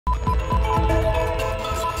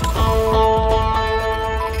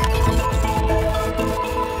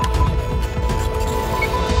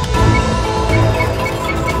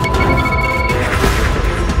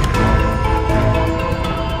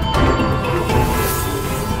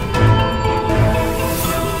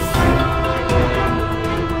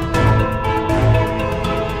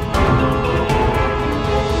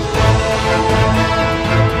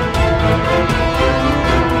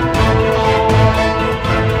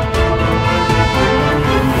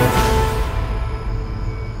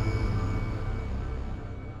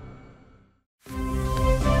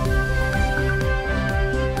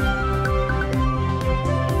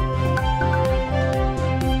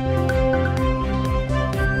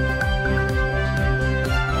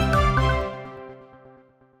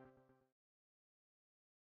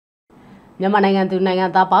မြန်မာနိုင်ငံသူနိုင်ငံ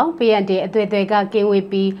သားပေါင်းပြန်တဲ့အသွေးတွေကကင်းဝေး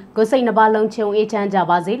ပြီးကိုယ်စိတ်နှပါလုံးချုံအေးချမ်းကြ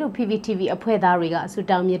ပါစေလို့ PVTV အဖွဲ့သားတွေကဆု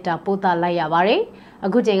တောင်းမေတ္တာပို့သလိုက်ရပါတယ်။အ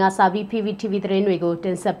ခုချိန်ကစပြီး PVTV သတင်းတွေကိုတ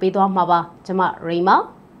င်ဆက်ပေးသွားမှာပါ။ကျွန်မရိမ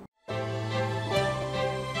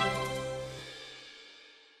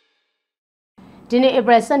ဒီနေ့ဧ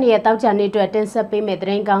ပြီ12ရက်တောက်ကြနေ့အတွက်တင်ဆက်ပေးမယ့်သ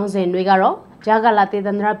တင်းကောင်းစဉ်တွေကတော့ဂျာဂလာတေသ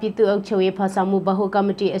န္တရပြည်သူ့အုပ်ချုပ်ရေးဖော်ဆောင်မှုဗဟိုကော်မ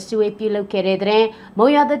တီအစည်းအဝေးပြုလုပ်ခဲ့တဲ့တဲ့မုံ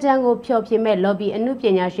ရတကြံကိုဖျော်ဖြေမဲ့ lobby အမှုပ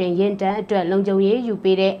ညာရှင်ရင်တန်းအတွက်လုံခြုံရေးယူ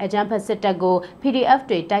ပေးတဲ့အကြမ်းဖက်စစ်တပ်ကို PDF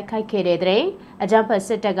တွေတိုက်ခိုက်ခဲ့တဲ့တဲ့အကြမ်းဖက်စ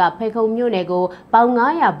စ်တပ်ကဖေခုံမြို့နယ်ကိုပေါင်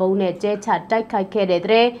900ဘုံနဲ့ကျဲချတိုက်ခိုက်ခဲ့တဲ့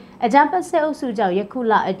တဲ့အကြမ်းဖက်စစ်အုပ်စုကြောင့်ယခု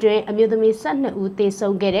လအတွင်းအမျိုးသမီး12ဦးသေ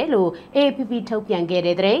ဆုံးခဲ့တယ်လို့ AAPP ထုတ်ပြန်ခဲ့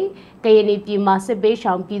တဲ့တဲ့ကရင်ပြည်မှာစစ်ပေး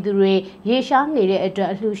ရှောင်ပြည်သူတွေရေရှားနေတဲ့အတွက်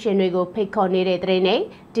အလှူရှင်တွေကိုဖိတ်ခေါ်နေတဲ့တဲ့နဲ့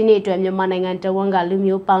ဒီနေ့အတွက်မြန်မာနိုင်ငံတဝန်းကလူ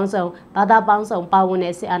မျိုးပေါင်းစုံဘာသာပေါင်းစုံပါဝင်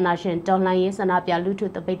တဲ့စစ်အာဏာရှင်တော်လှန်ရေးဆန္ဒပြလူထု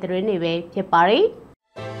တပိတ်သတင်းတွေပဲဖြစ်ပါတယ်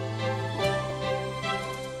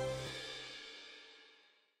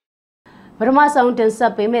ပထမဆုံးတင်ဆ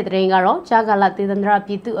က်ပေးမယ့်သတင်းကတော့ဂျာဂလာတေသန္တရ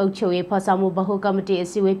ပြည်သူ့အုပ်ချုပ်ရေးဖော်ဆောင်မှုဗဟိုကော်မတီအ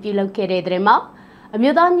စည်းအဝေးပြုလုပ်ခဲ့တဲ့သတင်းမှာအ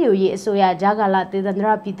မျိုးသားညွရေးအစိုးရဂျာဂလာတေသန္တရ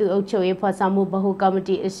ပြည်သူ့အုပ်ချုပ်ရေးဖော်ဆောင်မှုဗဟိုကော်မ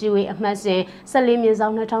တီအစည်းအဝေးအမှတ်စဉ်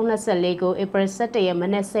14/2024ကိုဧပြီ17ရက်မ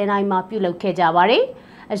နက်10:00နာရီမှာပြုလုပ်ခဲ့ကြပါတယ်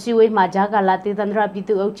အစည်းအဝေးမှာဂျာဂလာတေသန္တရပြည်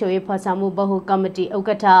သူ့အုပ်ချုပ်ရေးဖော်ဆောင်မှုဗဟိုကော်မတီဥက္က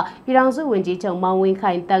ဋ္ဌပြည်ထောင်စုဝန်ကြီးချုပ်မောင်ဝင်း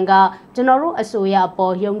ခိုင်တန်းကကျွန်တော်တို့အစိုးရအ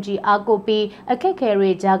ပေါ်ယုံကြည်အားကိုးပြီးအခက်အခဲတွေ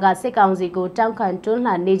ဂျာကစစ်ကောင်စီကိုတောက်ခံတွန်း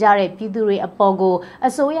လှန်နေကြတဲ့ပြည်သူတွေအပေါ်ကိုအ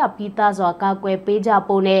စိုးရပြီးသားစွာကာကွယ်ပေးကြ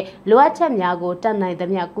ဖို့နဲ့လိုအပ်ချက်များကိုတတ်နိုင်သ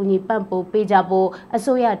မျှကူညီပံ့ပိုးပေးကြဖို့အ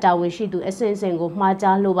စိုးရတာဝန်ရှိသူအစဉ်အစဉ်ကိုမှာ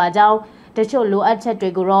ကြားလိုပါကြောင်းတချို့လိုအပ်ချက်တွေ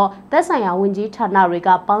ကိုတော့သက်ဆိုင်ရာဝန်ကြီးဌာနတွေက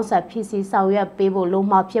ပေါင်းစပ်ဖြစ်စီဆောင်ရွက်ပေးဖို့လို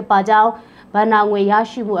မှဖြစ်ပါကြောင်းဗဏ္ဍာငွေရ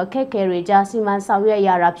ရှိမှုအခက်အခဲတွေကြားစီမံဆောင်ရွက်ရ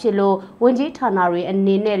တာဖြစ်လို့ဝန်ကြီးဌာနတွေအ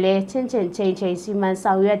နေနဲ့လည်းချင်းချင်းစီမံ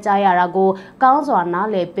ဆောင်ရွက်ကြရတာကိုကောင်းစွာနား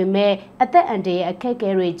လည်ပေမဲ့အသက်အန္တရာယ်အခက်အခဲ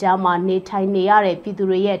တွေကြားမှာနေထိုင်နေရတဲ့ပြည်သူ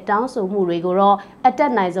တွေရဲ့တောင်းဆိုမှုတွေကိုတော့အတ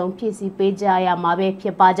က်နိုင်ဆုံးဖြည့်ဆည်းပေးကြရမှာပဲဖြ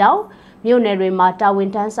စ်ပါကြောင်းမြို့နယ်တွေမှာတာဝန်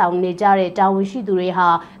ထမ်းဆောင်နေကြတဲ့တာဝန်ရှိသူတွေဟာ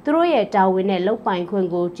သူတို့ရဲ့တာဝန်နဲ့လုပ်ပိုင်ခွင့်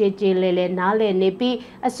ကိုကြေလဲနားလည်နေပြီး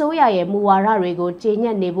အစိုးရရဲ့မူဝါဒတွေကိုကြေည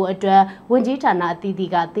က်နေဖို့အတွက်ဝန်ကြီးဌာနအသီး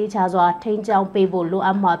သီးကသေချာစွာထိန်းကျောင်းပေးဖို့လိုအ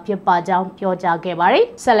ပ်မှာဖြစ်ပါကြောင်းပြောကြားခဲ့ပါတယ်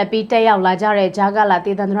။ဆက်လက်ပြီးတက်ရောက်လာကြတဲ့ဂျာဂလာ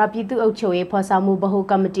တေသန္တရပြည်သူ့အုပ်ချုပ်ရေးဖော်ဆောင်မှုဗဟို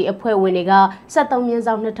ကော်မတီအဖွဲ့ဝင်တွေက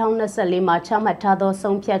23/2024မှာချမှတ်ထားသော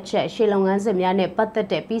ဆုံးဖြတ်ချက်ရှေ့လုပ်ငန်းစဉ်များနဲ့ပတ်သက်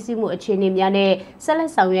တဲ့ပြည်စည်းမှုအခြေအနေများနဲ့ဆက်လ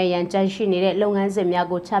က်ဆောင်ရွက်ရန်ကြံရှိနေတဲ့လုပ်ငန်းစဉ်များ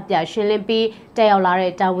ကိုချပြရှင်းလင်းပြီးတက်ရောက်လာ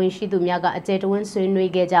တဲ့တာဝန်ရှိသူများကအကျယ်တဝန်းဆွေး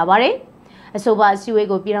နွေးခဲ့ကြပါတယ်။အဆိုပါအစည်းအဝေး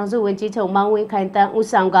ကိုပြည်ထောင်စုဝန်ကြီးချုပ်မောင်ဝင်းခိုင်တန်းဦး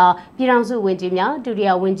ဆောင်ကပြည်ထောင်စုဝန်ကြီးများဒုတိယ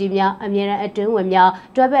ဝန်ကြီးများအမြဲတမ်းအတွင်းဝင်များ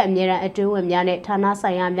တွဲဘက်အမြဲတမ်းအတွင်းဝင်များနဲ့ဌာန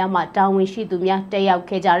ဆိုင်ရာများမှတာဝန်ရှိသူများတက်ရောက်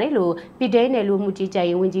ခဲ့ကြတယ်လို့ပြည်ထောင်နယ်လူမှုကြီးကြပ်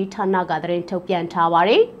ရေးဝန်ကြီးဌာနကသတင်းထုတ်ပြန်ထားပါ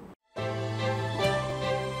တယ်။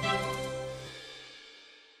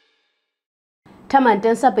ထပ်မံတ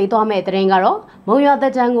င်ဆက်ပေးသွားမယ့်သတင်းကတော့မုံရတ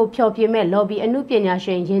ကြံကိုဖျော်ဖြေမဲ့ lobby အမှုပညာ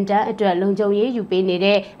ရှင်ရင်တန်းအတွက်လုံခြုံရေးယူပေးနေ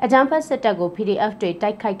တဲ့အကြမ်းဖက်စစ်တပ်ကို PDF တွေ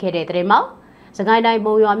တိုက်ခိုက်ခဲ့တဲ့သတင်းမှာစကိုင်းတိုင်း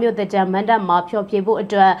မုံရွာမြို့တကြံမန္တမှာဖျော်ဖြေဖို့အ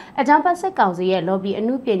တွက်အကြမ်းဖက်စစ်ကောင်စီရဲ့ lobby အ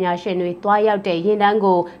မှုပညာရှင်တွေတွားရောက်တဲ့ရင်တန်း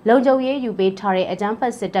ကိုလုံခြုံရေးယူပေးထားတဲ့အကြမ်းဖ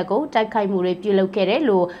က်စစ်တပ်ကိုတိုက်ခိုက်မှုတွေပြုလုပ်ခဲ့တယ်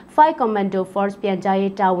လို့ Fight Commando Force ပြန်ကြား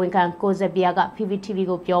ရေးတာဝန်ခံကိုဇက်ပြားက PVTV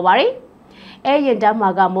ကိုပြောပါတယ်ရင်တန်းမှာ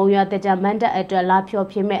ကမုံရွာတကြံမန္တအတွက်လာဖျော်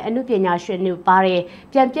ဖြေမဲ့အမှုပညာရှင်တွေပါတယ်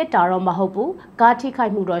ပြန်ပစ်တာတော့မဟုတ်ဘူးကားထိခို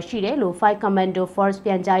က်မှုတော့ရှိတယ်လို့ Fight Commando Force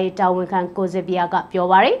ပြန်ကြားရေးတာဝန်ခံကိုဇက်ပြားကပြော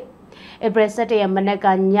ပါတယ်ဧပြီ17ရက်မနက်က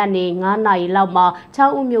ညနေ9:00နာရီလောက်မှာ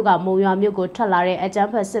6ဦးမြို့ကမုံရွာမြို့ကိုထွက်လာတဲ့အကြမ်း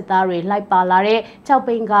ဖက်စစ်သားတွေလိုက်ပါလာတဲ့6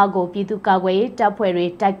ဘိန်းကားကိုပြည်သူ့ကာကွယ်ရေးတပ်ဖွဲ့တွေ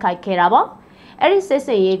တိုက်ခိုက်ခဲ့တာပါအဲ့ဒီစစ်စ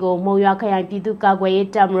င်ရေးကိုမုံရွာခရိုင်ပြည်သူ့ကာကွယ်ရေး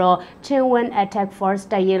တပ်မတော် Chinwan Attack Force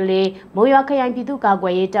တပ်ရင်းလေးမုံရွာခရိုင်ပြည်သူ့ကာကွ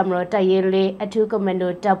ယ်ရေးတပ်မတော်တပ်ရင်းလေးအထူးကွန်မန်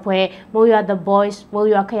ဒိုတပ်ဖွဲ့မုံရွာ The Boys မုံ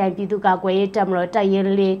ရွာခရိုင်ပြည်သူ့ကာကွယ်ရေးတပ်မတော်တပ်ရ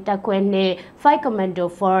င်းလေးတပ်ခွဲနှင့် Fight Commando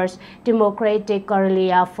Force Democratic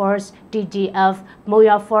Guerrilla Force DGF မုံ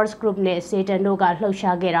ရွာ Force Group နဲ့စေတန်တို့ကလှုပ်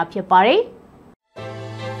ရှားခဲ့တာဖြစ်ပါတယ်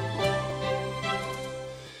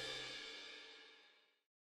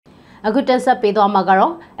အခုတက်ဆက်ပေးသွားမှာက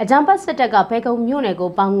တော့အကြမ်းဖက်စစ်တပ်ကဖေကုံမြို့နယ်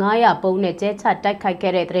ကိုပေါင်900ဘုံနဲ့ကျဲချတိုက်ခိုက်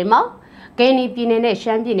ခဲ့တဲ့တဲ့မှာကရင်ပြည်နယ်နဲ့ရှ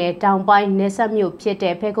မ်းပြည်နယ်တောင်ပိုင်းနယ်စပ်မြို့ဖြစ်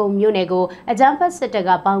တဲ့ဖေကုံမြို့နယ်ကိုအကြမ်းဖက်စစ်တပ်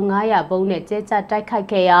ကပေါင်900ဘုံနဲ့ကျဲချတိုက်ခိုက်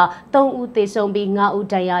ခဲ့ရာ3ဦးသေဆုံးပြီး5ဦး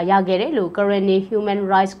ဒဏ်ရာရခဲ့တယ်လို့ Currently Human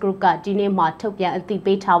Rights Group ကဒီနေ့မှထုတ်ပြန်အသိ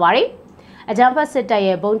ပေးထားပါတယ်အကြမ်းဖက်စစ်တပ်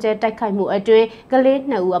ရဲ့ဘုံကျဲတိုက်ခိုက်မှုအတွင်းကလေး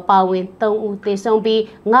2ဦးအပါအဝင်3ဦးသေဆုံးပြီး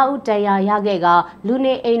5ဦးဒဏ်ရာရခဲ့ကလူ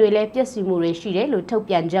နေအိမ်တွေလည်းပျက်စီးမှုတွေရှိတယ်လို့ထုတ်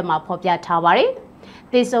ပြန်ချက်မှာဖော်ပြထားပါတယ်။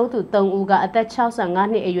 တေဆုံးသူ3ဦးကအသက်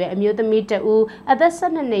65နှစ်အရွယ်အမျိုးသမီး2ဦးအသက်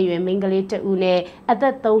12နှစ်အရွယ်မိန်းကလေး2ဦးနဲ့အသ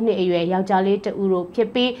က်3နှစ်အရွယ်ယောက်ျားလေး2ဦးတို့ဖြစ်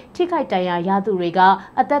ပြီးထိခိုက်ဒဏ်ရာရသူတွေက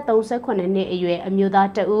အသက်38နှစ်အရွယ်အမျိုးသား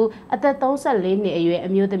2ဦးအသက်34နှစ်အရွယ်အ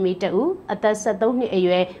မျိုးသမီး2ဦးအသက်73နှစ်အ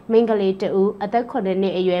ရွယ်မိန်းကလေး2ဦးအသက်9နှ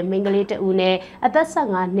စ်အရွယ်မိန်းကလေး2ဦးနဲ့အသက်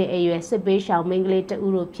15နှစ်အရွယ်စစ်ပေးရှောင်မိန်းကလေး2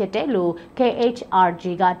ဦးတို့ဖြစ်တယ်လို့ KHRG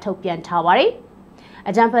ကထုတ်ပြန်ထားပါတယ်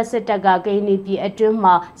အကြံဖတ်စစ်တပ်ကကိန်းနီပြည်အတွင်း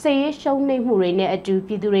မှာစစ်ရေးရှုံးနိမ့်မှုတွေနဲ့အတူ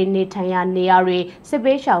ပြည်သူတွေနေထိုင်ရာနေရာတွေစစ်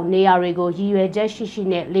ပေးရှောင်နေရာတွေကိုရည်ရွယ်ချက်ရှိ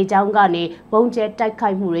နဲ့လေကြောင်းကနေဘုံကျဲတိုက်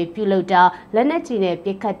ခိုက်မှုတွေပြုလုပ်တာလက်နက်ကြီးနဲ့ပ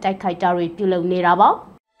စ်ခတ်တိုက်ခိုက်တာတွေပြုလုပ်နေတာပါ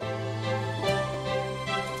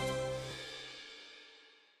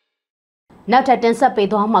နောက်ထပ်တင်ဆက်ပေး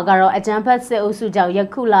သွားမှာကတော့အကြံဖတ်စစ်အုပ်စုကြောင့်ယ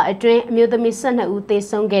ခုလအတွင်းအမျိုးသမီး12ဦးသေ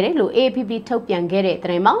ဆုံးခဲ့တယ်လို့ AAPP ထုတ်ပြန်ခဲ့တဲ့သ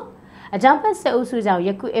တင်းမှာအကြံဖတ်စစ်အုပ်စုကြောင့်ယ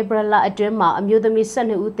ခုဧပြီလအတွင်းမှာအမျိုးသမီး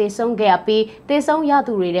12ဦးသေဆုံးခဲ့ပြီးသေဆုံးရ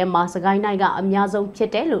သူတွေထဲမှာစကိုင်းတိုင်းကအများဆုံးဖြ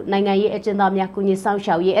စ်တယ်လို့နိုင်ငံရေးအကျဉ်းသားများကူညီဆောင်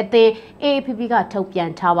ရှောက်ရေးအသင်း AAPP ကထုတ်ပြန်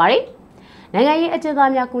ထားပါတယ်။နိုင်ငံရေးအကျဉ်း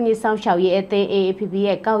သားများကူညီဆောင်ရှောက်ရေးအသင်း AAPP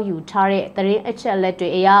ရဲ့ကောက်ယူထားတဲ့သတင်းအချက်အလက်တွေ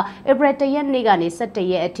အရဧပြီ1ရက်နေ့ကနေ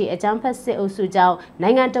17ရက်အထိအကြံဖတ်စစ်အုပ်စုကြောင့်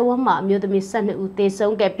နိုင်ငံတော်ဝန်မှအမျိုးသမီး12ဦးသေ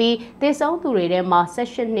ဆုံးခဲ့ပြီးသေဆုံးသူတွေထဲမှာ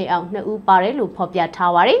18နှစ်အောက်2ဦးပါတယ်လို့ဖော်ပြ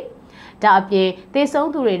ထားပါတယ်။ဒါအပြင်သေဆုံး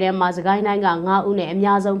သူတွေထဲမှာစကိုင်းတိုင်းက9ဦးနဲ့အ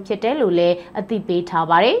များဆုံးဖြစ်တယ်လို့လည်းအသိပေးထား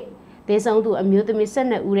ပါတယ်။သေဆုံးသူအမျိုးသမီး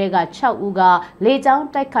12ဦးတွေက6ဦးကလေကြောင်း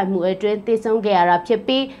တိုက်ခိုက်မှုအတွင်းသေဆုံးခဲ့ရတာဖြစ်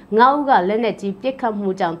ပြီး9ဦးကလက်နက်ကြီးပစ်ခတ်မှု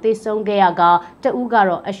ကြောင့်သေဆုံးခဲ့ရကတဦးက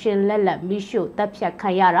တော့အရှင်လက်လက်မိရှို့တပ်ဖြတ်ခံ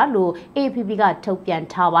ရတာလို့ AAPP ကထုတ်ပြန်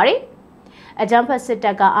ထားပါတယ်။အကြံဖတ်စစ်တ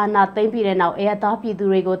ပ်ကအာဏာသိမ်းပြီးတဲ့နောက်အရသာပြည်သူ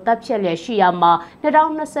တွေကိုတပ်ဖြတ်လျက်ရှိရမှာ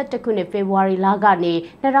2021ခုနှစ်ဖေဖော်ဝါရီလကနေ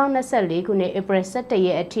2024ခုနှစ်ဧပြီ17ရ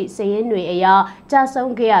က်အထိစည်ရင်းတွေအရကြာ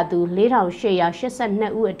ဆုံးခဲ့ရသူ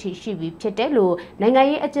4882ဦးအထိရှိပြီဖြစ်တယ်လို့နိုင်ငံ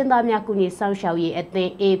ရေးအကျဉ်းသားများကူညီဆောင်ရှောက်ရေးအသ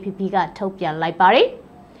င်း AAPP ကထုတ်ပြန်လိုက်ပါတယ်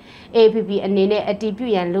။ AAPP အနေနဲ့အတည်ပြု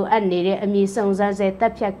ရန်လိုအပ်နေတဲ့အမည်စုံစမ်းဆဲတ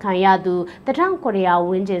ပ်ဖြတ်ခံရသူ1900ဝ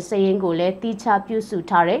န်းကျင်စည်ရင်းကိုလည်းတိကျပြုစု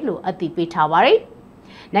ထားတယ်လို့အသိပေးထားပါတယ်။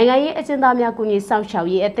နိုင်ငံရေးအကျဉ်းသားများကူညီဆောင်ရှောက်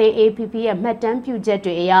ရေးအသင်း AAPP ရဲ့မှတ်တမ်းပြုချက်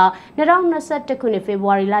တွေအရ2021ခုနှစ်ဖေဖော်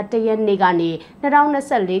ဝါရီလ1ရက်နေ့ကနေ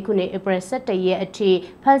2024ခုနှစ်ဧပြီ17ရက်အထိ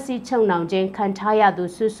ဖမ်းဆီးချုပ်နှောင်ခြင်းခံထားရသူ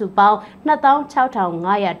စုစုပေါင်း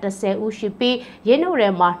26,510ဦးရှိပြီးရင်းနှုတ်ထဲ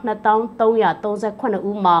မှာ2338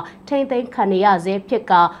ဦးမှာထိန်းသိမ်းခံရဆဲဖြစ်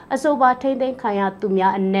ကအဆိုပါထိန်းသိမ်းခံရသူ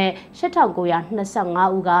များအနက်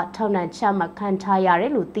8925ဦးကထောင်ဒဏ်ချမှတ်ခံထားရတ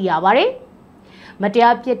ယ်လို့သိရပါတယ်။မတ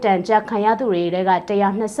ရားပြစ်ဒဏ်ကြခံရသူတွေက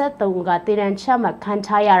123ဦးကတေတံချမှတ်ခံ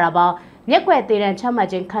ထားရတာပါမျက်ကွယ်တေတံချမှတ်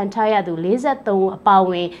ခြင်းခံထားရသူ43ဦးအပါအ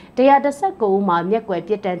ဝင်119ဦးမှာမျက်ကွယ်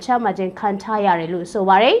ပြစ်ဒဏ်ချမှတ်ခြင်းခံထားရတယ်လို့ဆို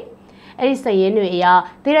ပါတယ်အဲ့ဒီစည်ရင်းတွေအရ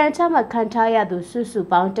တေတံချမှတ်ခံထားရသူစုစု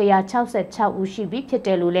ပေါင်း166ဦးရှိပြီဖြစ်တ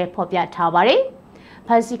ယ်လို့လည်းဖော်ပြထားပါတယ်ဖ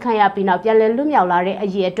မ်းဆီးခံရပြီးနောက်ပြန်လည်လွတ်မြောက်လာတဲ့အ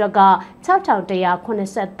ရေအတွက်က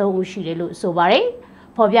6183ဦးရှိတယ်လို့ဆိုပါတယ်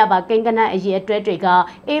ဖော်ပြပါကိန်းကနအရေးအတွက်တွေက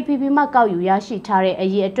AAPP မှကောက်ယူရရှိထားတဲ့အ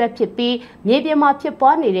ရေးအတွက်ဖြစ်ပြီးမြေပြင်မှာဖြစ်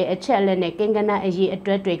ပွားနေတဲ့အချက်အလက်နဲ့ကိန်းကနအရေးအ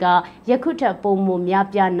တွက်တွေကယခုထက်ပိုမိုများ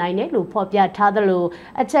ပြားနိုင်တယ်လို့ဖော်ပြထားသလို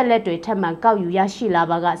အချက်လက်တွေထပ်မံကောက်ယူရရှိလာ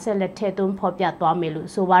ပါကဆက်လက်ထည့်သွင်းဖော်ပြသွားမယ်လို့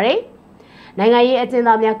ဆိုပါတယ်နိုင်ငံရေးအကျဉ်း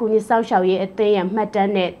သားများကူညီဆောင်ရှောက်ရေးအသင်းရဲ့မှတ်တ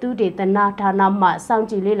မ်းနဲ့သူဒေသနာဌာနမှစောင့်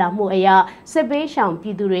ကြည့်လေ့လာမှုအရစစ်ပေးရှောင်ပြ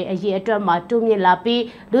ည်သူတွေအရေးအတွက်မှာတိုးမြင့်လာပြီး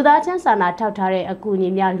လူသားချင်းစာနာထောက်ထားတဲ့အကူအညီ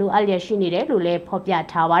များလိုအပ်လျက်ရှိနေတယ်လို့လည်းဖော်ပြ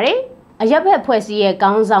ထားပါတယ်။အရက်ဘက်ဖွဲ့စည်းရဲ့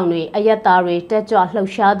ကောင်းဆောင်တွေအရက်သားတွေတက်ကြွလှု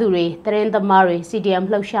ပ်ရှားသူတွေသတင်းသမားတွေ CDM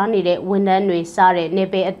လှုပ်ရှားနေတဲ့ဝန်ထမ်းတွေစားတဲ့နေ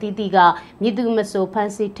ပယ်အသီးသီးကမြစ်သူမဆိုဖ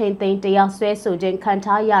မ်းဆီးထိန်သိမ်းတရားစွဲဆိုခြင်းခံ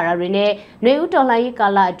ထားရတာတွေနဲ့ຫນွေဦးတော်လှန်ရေးကာ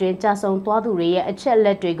လအတွင်းကြာဆုံးသွားသူတွေရဲ့အချက်လ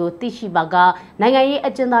က်တွေကိုသိရှိပါကနိုင်ငံရေး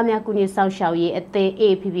အကျဉ်းသားများကူညီဆောင်ရှောက်ရေးအသင်း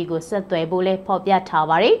AAPP ကိုဆက်သွယ်ဖို့လည်းဖော်ပြထား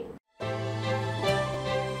ပါတယ်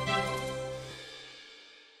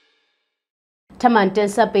ထမှန်တင်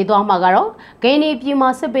ဆက်ပေးသွားမှာကတော့ဂိနီပြည်မှာ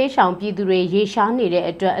စစ်ပေးရှောင်ပြည်သူတွေရေရှားနေတဲ့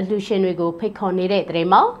အတွက်အလှူရှင်တွေကိုဖိတ်ခေါ်နေတဲ့တဲ့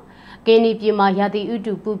မှာဂိနီပြည်မှာရာသီဥ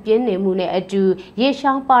တုပူပြင်းနေမှုနဲ့အတူရေ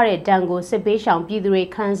ရှားပါတဲ့တန်ကိုစစ်ပေးရှောင်ပြည်သူတွေ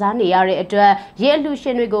ခံစားနေရတဲ့အတွက်ရေအလှူရှ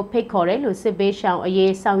င်တွေကိုဖိတ်ခေါ်တယ်လို့စစ်ပေးရှောင်အ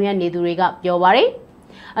ရေးဆောင်ရွက်နေသူတွေကပြောပါတယ်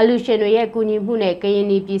အလူရှင်တွေရဲ့ကူညီမှုနဲ့ကရင်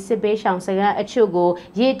ပြည်စစ်ပေးရှောင်စခန်းအချို့ကို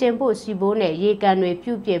ရေတင်ဖို့စီဘိုးနဲ့ရေကန်တွေ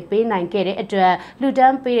ပြုပြင်ပေးနိုင်ခဲ့တဲ့အတွက်လူတ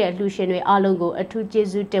န်းပေးတဲ့လူရှင်တွေအားလုံးကိုအထူးကျေး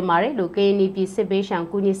ဇူးတင်ပါတယ်လို့ကရင်ပြည်စစ်ပေးရှောင်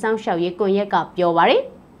ကူညီဆောင်ရှောက်ရေးကွန်ရက်ကပြောပါတယ်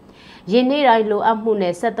ရင်းနှီးတိုင်းလိုအပ်မှု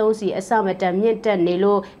နဲ့73စီအစမတန်မြင့်တက်နေ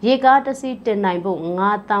လို့ရေကားတစ်စီးတင်နိုင်ဖို့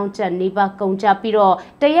9000ကျပ်နီးပါးကုန်ကြပြီးတော့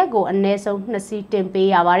တရက်ကိုအနည်းဆုံး2စီးတင်ပေး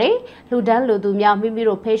ရပါတယ်လူတန်းလူသူများမိမိ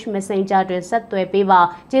တို့ page messenger တွင်ဆက်သွယ်ပေးပါ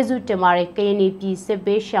ကျေးဇူးတင်ပါတယ်ကရင်ပြည်စစ်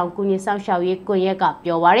ပေးရှောင်ကူညီဆောင်ရှောက်ရေးကွန်ရက်က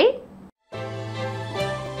ပြောပါတယ်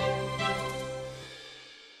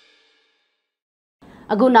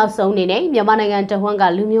အခုနောက်ဆုံးအနေနဲ့မြန်မာနိုင်ငံတဝန်းက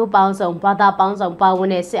လူမျိုးပေါင်းစုံဘာသာပေါင်းစုံပါဝင်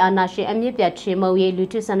တဲ့စစ်အာဏာရှင်အမြင့်ပြတ်ချေမှုန်းရေးလူ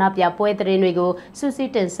ထုဆန္ဒပြပွဲသတင်းတွေကိုစုစ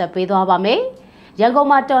ည်းတင်ဆက်ပေးသွားပါမယ်။ရန်ကုန်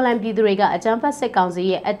မှာတော်လှန်ပြည်သူတွေကအကြမ်းဖက်စစ်ကောင်စီ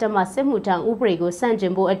ရဲ့အတ္တမစစ်မှုထမ်းဥပဒေကိုစန့်ကျ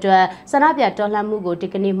င်ဖို့အတွက်ဆန္ဒပြတော်လှန်မှုကိုဒီ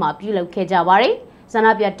ကနေ့မှပြုလုပ်ခဲ့ကြပါတယ်။ဆန္ဒ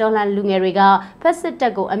ပြတော်လှန်လူငယ်တွေကဖက်စစ်တ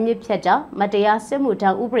ပ်ကိုအမြင့်ဖြတ်ကြောင်းမတရားစစ်မှုထ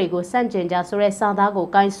မ်းဥပဒေကိုစန့်ကျင်ကြဆိုတဲ့စာသားကို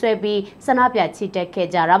ကင်ဆွဲပြီးဆန္ဒပြချီတက်ခဲ့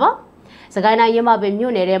ကြတာပါ။စကိုင်းတိုင်းရမပင်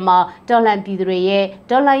မြို့နယ်ထဲမှာတော်လှန်ပြည်သူတွေရဲ့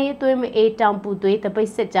တော်လှန်ရေးသွေးမအေးတောင်ပူသွေးတပိ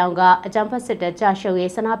တ်စစ်ကြောင်းကအကြမ်းဖက်စစ်တပ်ကြရှုံး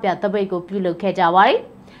ရေးဆန္ဒပြတပိတ်ကိုပြုလုပ်ခဲ့ကြပါတယ်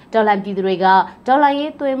။တော်လှန်ပြည်သူတွေကတော်လှန်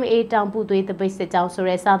ရေးသွေးမအေးတောင်ပူသွေးတပိတ်စစ်ကြောင်းဆို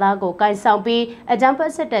တဲ့စာသားကိုကင်ဆောင်ပြီးအကြမ်းဖ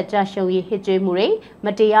က်စစ်တပ်ကြရှုံးရေးဟစ်ကြွေးမှုတွေမ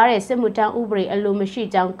တရားတဲ့စစ်မှုထမ်းဥပဒေအလိုမရှိ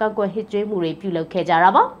ကြောင်းကောက်ကွက်ဟစ်ကြွေးမှုတွေပြုလုပ်ခဲ့ကြတာ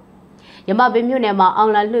ပါ။ရမပင်မြို့နယ်မှာအော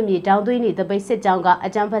င်လန်လွှတ်မြေတောင်သွေးနေတပိတ်စစ်ကြောင်းကအ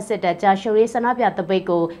ကြမ်းဖက်စစ်တပ်ကြရှုံးရေးဆန္ဒပြတပိတ်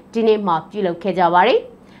ကိုဒီနေ့မှပြုလုပ်ခဲ့ကြပါတယ်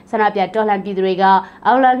။ဆန္ဒပြတော်လှန်ပြည်သူတွေက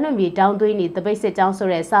အောင်လန်လွှတ်မြေတောင်သွေးနေတပိတ်စစ်ကြောင်းဆို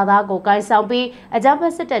တဲ့စာသားကိုကိုင်ဆောင်ပြီးအကြမ်းဖ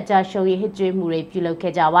က်စစ်တပ်ကြရှုံးရေးဟစ်ကြွေးမှုတွေပြုလုပ်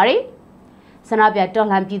ခဲ့ကြပါတယ်။ဆန္ဒပြတော်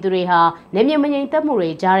လှန်ပြည်သူတွေဟာနေမြေမငြိမ်သက်မှုတွေ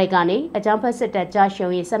ကြားတွေကနေအကြမ်းဖက်စစ်တပ်ကြ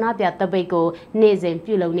ရှုံးရေးဆန္ဒပြတပိတ်ကိုနေ့စဉ်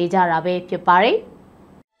ပြုလုပ်နေကြတာပဲဖြစ်ပါတယ်။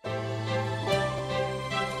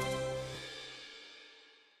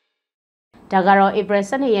ဒါကတော့ဧပြီ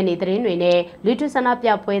12ရက်နေ့သတင်းတွေနဲ့လူထုဆန္ဒပြ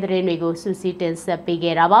ပွဲသတင်းတွေကိုစုစည်းတင်ဆက်ပေး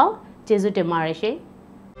ခဲ့တာပါ။ကျေးဇူးတင်ပါတယ်ရှင်။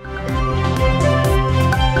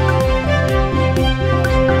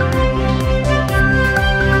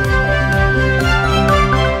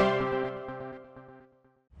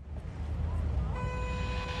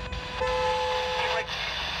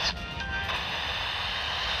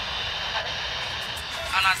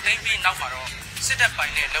 Ana David နောက်မှာတော့စစ်တပ်ပို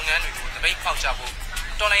င်းနဲ့လုပ်ငန်းတွေကိုတပိတ်ဖောက်ကြဖို့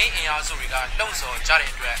တော်လိုင်းအင်အားစုတွေကလှုံ့ဆော်ကြတဲ့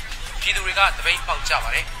အတွက်ပြည်သူတွေကတပိတ်ဖောက်ကြပါ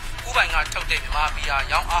တယ်။ဥပိုင်ကထုတ်တဲ့မြန်မာပြည်ဟာ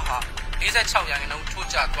ရောင်းအားဟာ46%ထိုး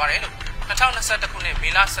ကျသွားတယ်လို့2021ခုနှစ်မေ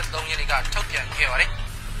လ23ရက်နေ့ကထုတ်ပြန်ခဲ့ပါတယ်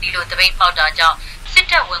။ဒီလိုတပိတ်ဖောက်တာကြောင့်စစ်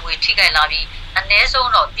တပ်ဝင်ငွေထိခိုက်လာပြီးအ ਨੇ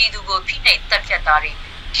ဆုံးတော့ပြည်သူကိုဖိနှိပ်တပ်ဖြတ်တာတွေ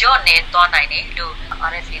ရော့နေသွားနိုင်တယ်လို့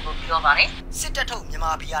RFA ကိုပြောပါတယ်။စစ်တပ်ထုတ်မြန်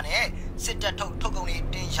မာပြည်နဲ့စစ်တပ်ထုတ်ထုတ်ကုန်တွေ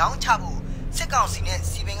တင်ရောင်းချဖို့စစ်ကောင်စီနဲ့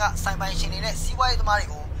စီပင်ကစိုင်ပိုင်ရှင်တွေနဲ့စီးပွားရေးသမားတွေ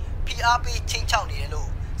ကိုဖိအားပေးချိန်ချောက်နေတယ်လို့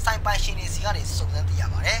စိုင်ပိုင်ရှင်တွေစီကနေစုံစမ်းသိရ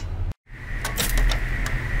ပါတယ်။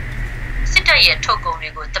စစ်တပ်ရဲ့ထုတ်ကုန်တွေ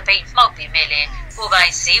ကိုတပိတ်မှောက်ပြီးမဲ့လည်းကိုပို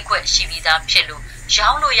င်ဈေးကွက်ရှိပြီးသားဖြစ်လို့ရော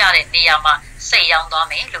င်းလို့ရတဲ့နေရာမှာစိတ်ရောင်းသွား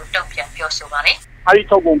မယ်လို့တုံ့ပြန်ပြောဆိုပါတယ်။အဲဒီ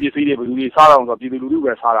ထုတ်ကုန်ပစ္စည်းတွေဘယ်သူတွေစားတော့ဆိုပြည်သူလူထု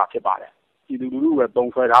ပဲစားတာဖြစ်ပါတယ်။ပြည်သူလူထုပဲ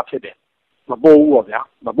တုံးဆွဲတာဖြစ်တယ်။မပို့ဘူးပေါ့ဗျာ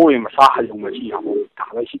။မပို့ရင်မစားရုံမရှိတာပေါ့။ဒါ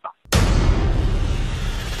ပဲရှိပါ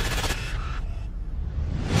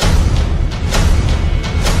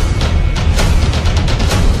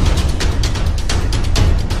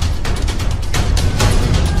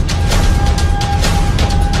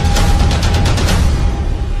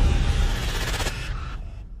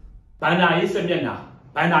ဘန္နာရေးစက်မျက်နှာ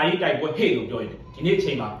ဘန္နာရေးတိုက်ပွဲဟဲ့လို့ပြောရင်ဒီနေ့အ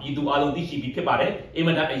ချိန်မှာပြည်သူအလုံးသိရှိပြီးဖြစ်ပါတယ်အင်မ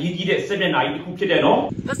တန်အရေးကြီးတဲ့စက်မျက်နှာကြီးတစ်ခုဖြစ်တယ်နော်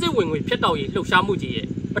ဖက်စစ်ဝင်ငွေဖြတ်တောက်ရေးလှုပ်ရှားမှုကြီးရဲ့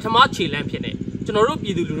ပထမခြေလှမ်းဖြစ်နေကျွန်တော်တို့ပြ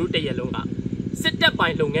ည်သူလူထုတရက်လုံးကစစ်တပ်ပို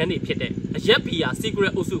င်းလုပ်ငန်းတွေဖြစ်တဲ့အရက်ဖီယာ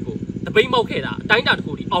secret အုပ်စုကိုတပိတ်မောက်ခဲ့တာအတိုင်းအတာတစ်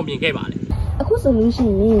ခုထိအောင်မြင်ခဲ့ပါတယ်အခုဆိုလို့ရှိ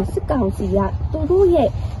ရင်စစ်ကောင်စီကသူတို့ရဲ့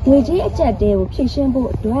ငွေကြေးအကျပ်တဲကိုဖြည့်ရှင်းဖို့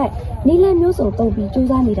အတွက်နီလန်မျိုးစုံတုံးပြီးစူး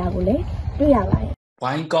စမ်းနေတာကိုလည်းတွေ့ရပါတယ်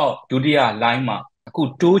ဝိုင်းကောက်ဒုတိယလိုင်းမှာအခု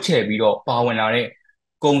တိုးချဲ့ပြီးတော့ပါဝင်လာတဲ့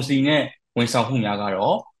ကုန်စီနဲ့ဝန်ဆောင်မှုများက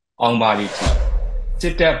တော့အောင်ပါလိတီစ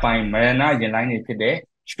စ်တပ်ပိုင်းမရဏရင်လိုင်းတွေဖြစ်တဲ့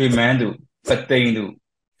ရွှေမန်းသူပသိမ်သူ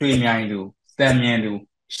ရွှေမြိုင်သူစံမြန်သူ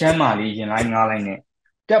ရှမ်းမာလီရင်လိုင်း၅လိုင်းနဲ့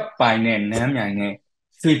တပ်ပိုင်းနဲ့နန်းမြိုင်နဲ့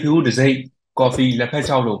ရွှေဖြူတစိမ့်ကော်ဖီလက်ဖက်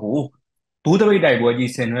ချောက်တို့ကိုဘူးတပိတ်တိုက်ပွဲ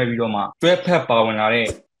ကြီးဆင်နွှဲပြီးတော့မှတွဲဖက်ပါဝင်လာတဲ့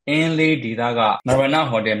အင်းလေးဒေသကမရဏ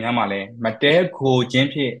ဟိုတယ်များမှာလည်းမတဲခိုခြင်း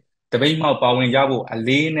ဖြင့်တပိတ်မှောက်ပါဝင်ကြဖို့အ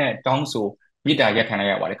လေးနဲ့တောင်းဆိုမြစ်တာရက်ခံလို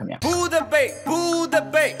က်ရပါတယ်ခင်ဗျာဘူးတပိတ်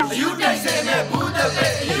အယူတိုက်စဲမဲ့ဘူးတပိ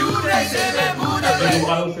တ်အယူတိုက်စဲမဲ့ဘူးတပိတ်ဒီ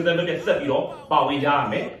အားလုံးစစ်တပ်နဲ့ဆက်ပြီးတော့ပါဝင်ကြရ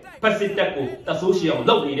မယ်ဖက်စစ်တပ်ကိုတဆိုးရှီအောင်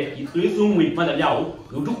လုပ်နေတဲ့ဒီသွေးစွန်းငွေမှန်သမျှကို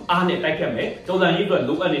လူထုအားနဲ့တိုက်ခတ်မယ်ကျောင်းသားရေးအတွက်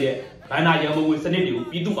လိုအပ်နေတဲ့ဘန္နာရံပုံငွေစနစ်တွေကို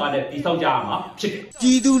ပြည်သူအားနဲ့တည်ဆောက်ကြရမှာဖြစ်တယ်ပြ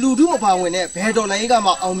ည်သူလူထုအပါဝင်တဲ့ဘယ်ဒေါ်လာရေးက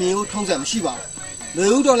မှအောင်မြင်ဖို့ထုံးစံမရှိပါဘူး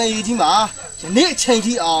လူဦးဒေါ်လာရေးကြီးမှာယနေ့အချိန်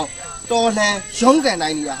ထိအောင်တော်လှန်ရုံးကန်နို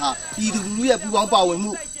င်နေတာဟာပြည်သူလူထုရဲ့ပူးပေါင်းပါဝင်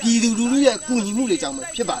မှုပြည်သူလူထုရဲ့ကူညီမှုတွေကြောင့်ပဲ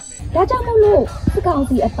ဖြစ်ပါတယ်။ဒါကြောင့်မို့လို့စစ်ကောင်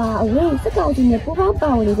စီအပါအဝင်စစ်ကောင်စီနဲ့ပူးပေါင်း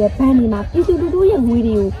ပါဝင်နေတဲ့ဘဏ်တွေမှာပြည်သူလူထုရဲ့ငွေ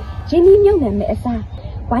တွေကိုရင်းနှီးမြှုပ်နှံမဲ့အစား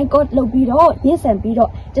ဝိုင်းကော့လုပ်ပြီးတော့ရင်းဆန်ပြီးတော့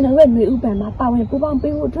ကျွန်တော်တို့ရဲ့ຫນွေဥပံမှာပါဝင်ပူးပေါင်း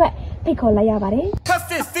ပေးဖို့အတွက်ဖိတ်ခေါ်လိုက်ရပါတယ်။ခက်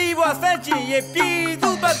စစ်စီးပွားစက်ကြီးရဲ့ပြည်သူ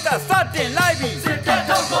ဘက်ကစတင်လိုက်ပြီစစ်တပ်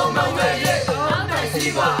ထုတ်ကုန်လုံးပဲရဲ့အားနိုင်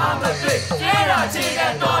စီးပွားအားမတွေ့ကျေးတာချေက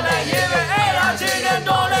တော်လည်းရေးပဲအဲ့ဒါချေက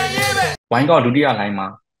တော်လည်းရေးပဲဝိုင်းကောက်ဒုတိယလိုင်းမှာ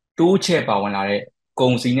တိုးချဲ့ပါဝင်လာတဲ့ကု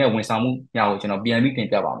န်စီနဲ့ဝန်ဆောင်မှုများကိုကျွန်တော်ပြန်ပြီးတင်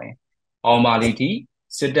ပြပါမယ်။အောင်ပါလီတီ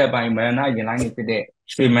စစ်တပ်ပိုင်းမရဏရင်လိုင်းတွေဖြစ်တဲ့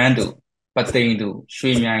ရွှေမန်းသူပသိမ်သူ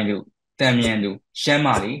ရွှေမြိုင်သူတံမြန်သူရှမ်း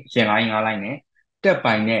မာလီရင်လိုင်း9လိုင်းနဲ့တက်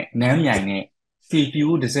ပိုင်နဲ့နန်းမြိုင်နဲ့ဖီဖြူ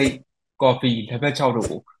ဒစိတ်ကော်ဖီလက်ဖက်6တို့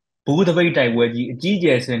ကိုဘူးတပိတ်တိုက်ပွဲကြီးအကြီးကျ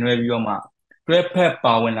ယ်ဆင်နွှဲပြီးတော့မှတွဲဖက်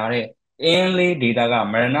ပါဝင်လာတဲ့အင်းလေးဒေတာက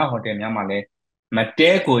မရဏဟိုတယ်များမှာလည်းမ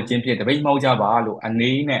တဲကိုချင်းဖြစ်တပိတ်မှောက်ကြပါလို့အ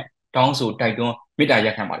နေနဲ့တောင်းဆိုတိုက်တွန်းမေတ္တာရ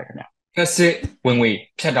ပ်ခံပါတယ်ခင်ဗျာဖက်စစ်ဝင်ငွေ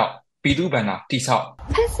ဖြတ်တော့ပြည်သူ့ဘဏ္ဍာတိဆောက်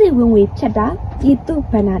ဖက်စစ်ဝင်ငွေဖြတ်တာပြည်သူ့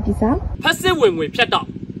ဘဏ္ဍာတိဆောက်ဖက်စစ်ဝင်ငွေဖြတ်တော့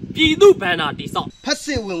ပြည်သူ့ဘဏ္ဍာတိဆောက်ဖက်စ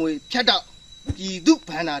စ်ဝင်ငွေဖြတ်တော့ပြည်သူ့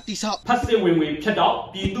ဘဏ္ဍာတိဆောက်ဖက်စစ်ဝင်ငွေဖြတ်တော့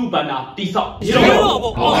ပြည်သူ့ဘဏ္ဍာတိဆောက်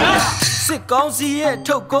စစ်ကောင်းစီရဲ့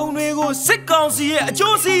ထုတ်ကုန်းတွေကိုစစ်ကောင်းစီရဲ့အ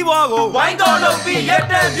ကျိုးစီးပွားကိုဝိုင်းတော်လုပ်ပြီးရက်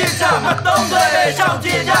တန့်ပြစ်ချမတုံးဆွဲတဲ့ရှောင်ကျ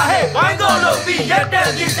င်ကြဟဲ့ဝိုင်းတော်လုပ်ပြီးရက်တ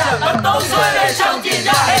န့်ပြစ်ချမတုံးဆွဲတဲ့ရှောင်ကျင်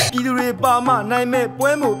ကြဟဲ့ပြည်သူတွေပါမနိုင်မဲ့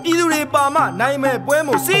ပွဲမို့ပြည်သူတွေပါမနိုင်မဲ့ပွဲ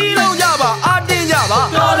မို့စီးလုံးကြပါအားတင်းကြပါ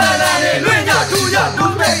တော်လန်လန်လေးလွင့်ကြထူးကြ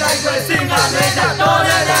ဘူးမိတ်ကိုက်ပွဲစင်ကလွဲကြတော်လ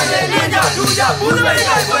န်လန်လေးလွင့်ကြထူးကြဘူးမိတ်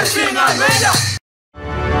ကိုက်ပွဲစင်ကလွဲကြ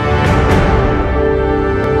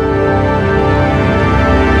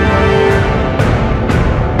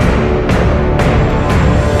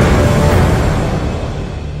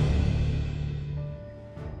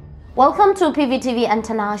Welcome to PVTV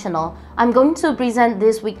International. I'm going to present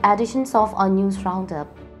this week's editions of our news roundup.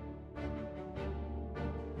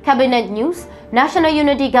 Cabinet News: National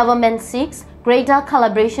Unity Government seeks greater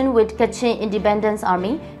collaboration with Kachin Independence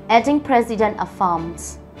Army, adding President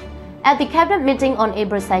affirms. At the cabinet meeting on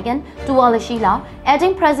April 2nd, Tuwala Sheila,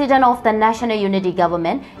 acting president of the National Unity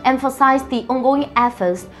Government, emphasized the ongoing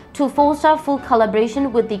efforts to foster full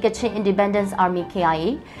collaboration with the Kachin Independence Army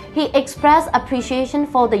KIA. He expressed appreciation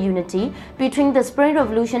for the unity between the Spring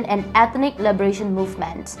Revolution and ethnic liberation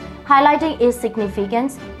movements, highlighting its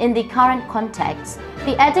significance in the current context.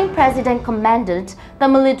 The acting president commended the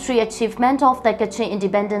military achievement of the Kachin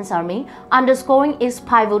Independence Army, underscoring its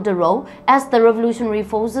pivotal role as the revolutionary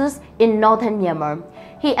forces in northern Myanmar.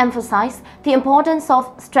 He emphasized the importance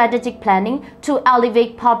of strategic planning to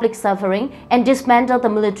alleviate public suffering and dismantle the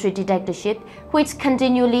military dictatorship, which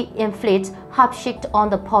continually inflicts hardship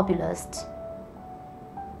on the populace.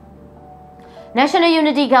 National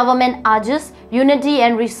Unity Government urges unity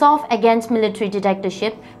and resolve against military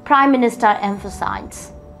dictatorship, Prime Minister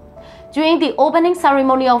emphasized. During the opening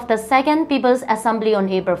ceremony of the Second People's Assembly on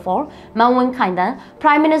April 4, Mawin Khaindan,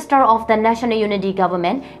 Prime Minister of the National Unity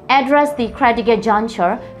Government, addressed the critical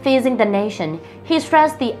juncture facing the nation. He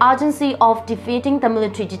stressed the urgency of defeating the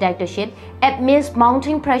military dictatorship amidst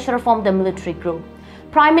mounting pressure from the military group.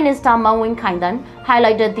 Prime Minister Mawin Khaindan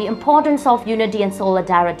highlighted the importance of unity and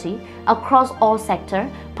solidarity across all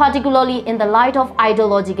sectors, particularly in the light of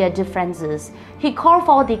ideological differences. He called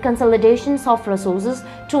for the consolidations of resources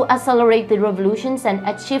to accelerate the revolutions and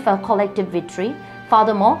achieve a collective victory.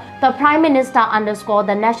 Furthermore, the Prime Minister underscored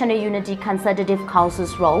the National Unity Consultative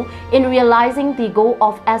Council's role in realizing the goal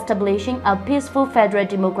of establishing a peaceful federal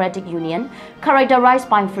democratic union characterized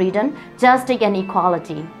by freedom, justice and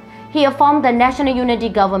equality. He affirmed the National Unity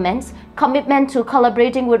Government's commitment to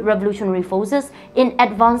collaborating with revolutionary forces in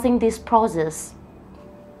advancing this process.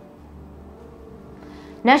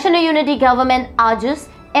 National Unity Government urges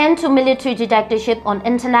end to military dictatorship on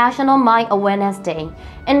International Mine Awareness Day.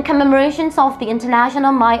 In commemorations of the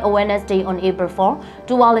International Mine Awareness Day on April 4,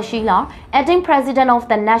 Tuwala Sheila, acting president of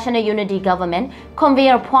the National Unity Government, conveyed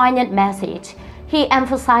a poignant message. He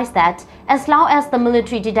emphasized that as long as the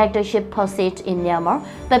military dictatorship persists in Myanmar,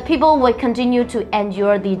 the people will continue to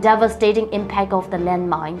endure the devastating impact of the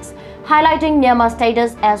landmines. Highlighting Myanmar's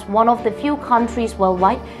status as one of the few countries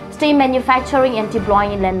worldwide still manufacturing and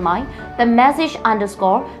deploying landmines, the message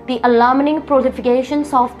underscored the alarming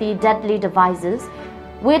proliferations of the deadly devices,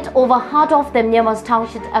 with over half of the Myanmar's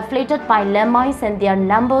townships afflicted by landmines and their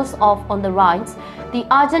numbers on the rise. The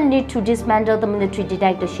urgent need to dismantle the military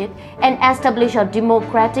dictatorship and establish a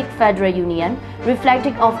democratic federal union,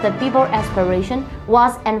 reflecting of the people's aspiration,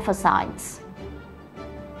 was emphasized.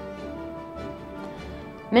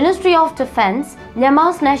 Ministry of Defense,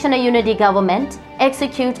 Myanmar's National Unity Government,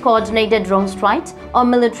 execute coordinated drone strikes on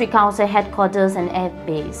military council headquarters and air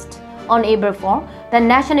base. On April 4, the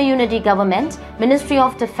National Unity Government, Ministry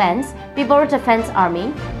of Defense, People's Defense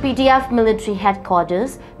Army, PDF military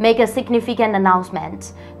headquarters make a significant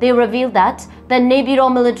announcement. They revealed that the Nebiro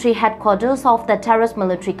military headquarters of the Terrorist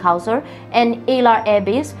Military Council and ALR Air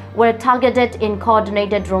Base were targeted in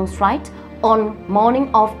coordinated drone strikes on morning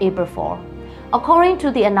of April 4. According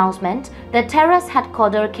to the announcement, the terrorist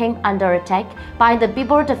headquarters came under attack by the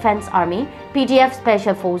People's Defense Army, PDF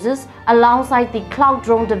Special Forces, alongside the cloud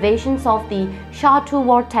drone divisions of the Shah 2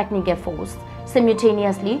 War Technical Force.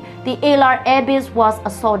 Simultaneously, the ALR airbase was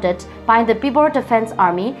assaulted by the People's Defense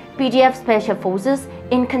Army (PDF) Special Forces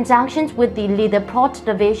in conjunction with the Leader Prot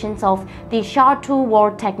divisions of the Shah II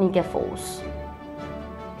War Technical Force.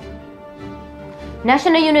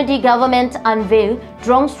 National Unity Government unveiled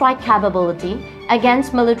drone strike capability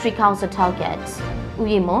against military council targets.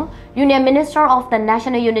 Uyemo, Union Minister of the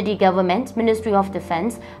National Unity Government, Ministry of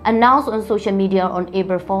Defense, announced on social media on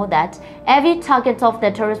April 4 that every target of the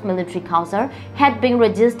terrorist military council had been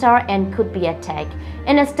registered and could be attacked.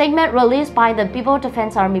 In a statement released by the People's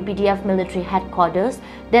Defense Army PDF military headquarters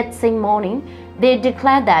that same morning, they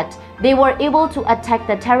declared that they were able to attack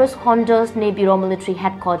the terrorist Honduras Bureau military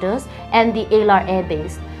headquarters and the ALR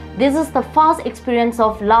airbase. This is the first experience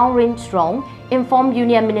of long-range drone, informed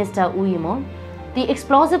Union Minister Uyemo. The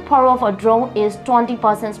explosive power of a drone is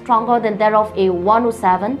 20% stronger than that of a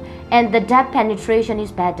 107 and the depth penetration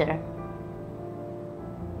is better.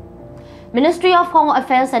 Ministry of Home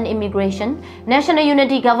Affairs and Immigration, National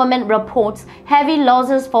Unity Government reports heavy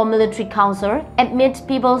losses for military council amid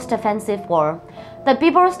People's Defensive War. The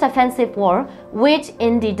People's Defensive War, waged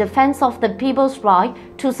in the defense of the people's right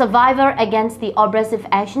to survive against the oppressive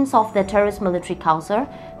actions of the terrorist military council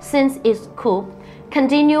since its coup,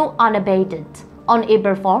 continue unabated. On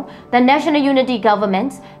April 4, the National Unity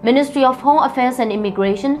Government's Ministry of Home Affairs and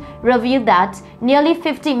Immigration revealed that nearly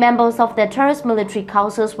 50 members of the terrorist military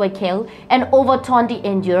councils were killed and over 20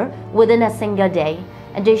 injured within a single day.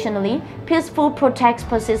 Additionally, peaceful protests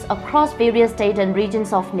persist across various states and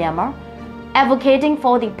regions of Myanmar, advocating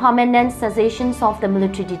for the permanent cessation of the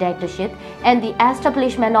military dictatorship and the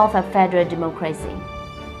establishment of a federal democracy.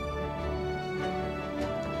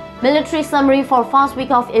 Military summary for first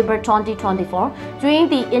week of April 2024. During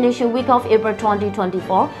the initial week of April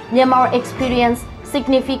 2024, Myanmar experienced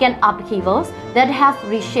significant upheavals that have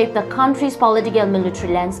reshaped the country's political and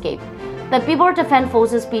military landscape. The People's Defense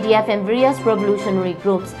Forces (PDF) and various revolutionary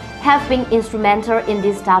groups have been instrumental in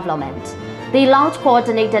this development. They launched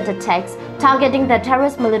coordinated attacks targeting the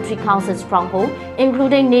terrorist military council stronghold,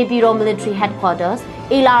 including Bureau military headquarters,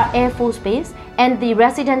 ALR Air Force Base, and the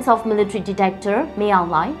residence of military dictator Min Aung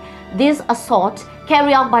Hlaing. This assault,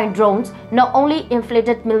 carried out by drones, not only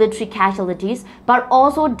inflicted military casualties but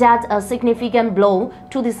also dealt a significant blow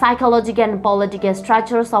to the psychological and political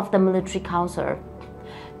structures of the military council.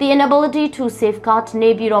 The inability to safeguard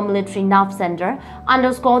Bureau military nerve center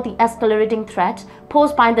underscored the escalating threat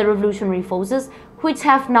posed by the revolutionary forces, which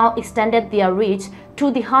have now extended their reach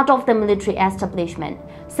to the heart of the military establishment.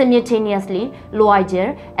 Simultaneously,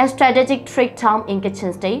 Loijer, a strategic trade town in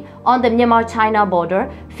Kachin State on the Myanmar-China border,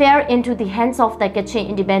 fell into the hands of the Kachin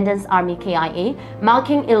Independence Army (KIA),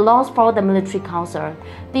 marking a loss for the military council.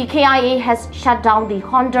 The KIA has shut down the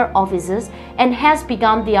Honda offices and has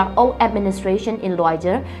begun their own administration in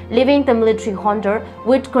Loijer, leaving the military Honda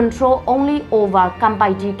with control only over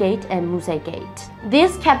Kambaiji Gate and Musai Gate.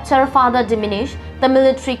 This capture further diminished the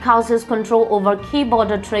military council's control over key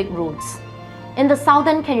border trade routes. In the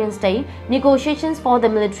southern Kenyan state, negotiations for the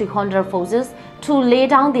military Honda forces to lay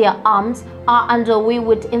down their arms are underway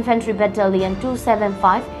with Infantry Battalion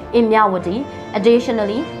 275 in Myawaddy.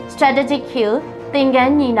 Additionally, strategic hill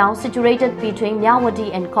Tingan, now situated between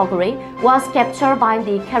Myawaddy and Kokore, was captured by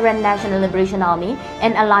the Karen National Liberation Army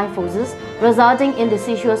and allied forces, resulting in the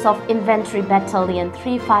seizure of Infantry Battalion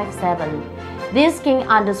 357. This can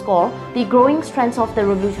underscore the growing strength of the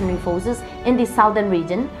revolutionary forces in the southern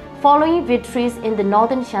region. Following victories in the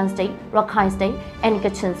northern Shan State, Rakhine State, and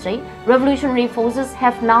Kachin State, revolutionary forces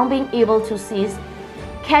have now been able to seize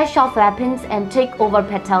cache of weapons and take over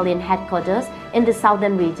battalion headquarters in the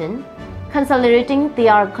southern region, consolidating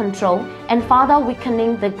their control and further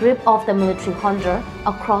weakening the grip of the military Honda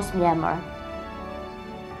across Myanmar.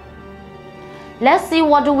 Let's see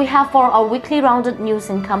what do we have for our weekly rounded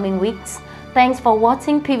news in coming weeks. Thanks for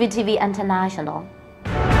watching PVTV International.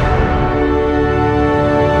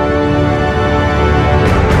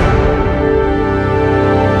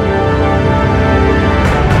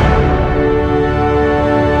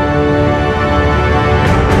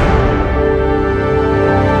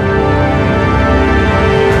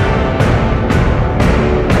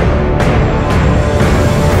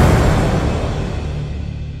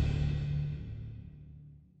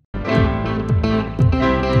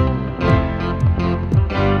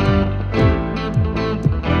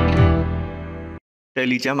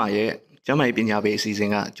 Daily ကျမ်းမာရေးပညာပေးအစီအစဉ်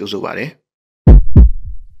ကကြိုဆိုပါတယ်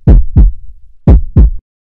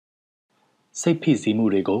စိတ်ဖိစီးမှု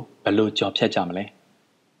တွေကိုဘယ်လိုကြော်ဖြတ်ကြမလဲ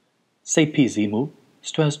စိတ်ဖိစီးမှု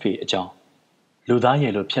stress တွေအကြောင်းလူသား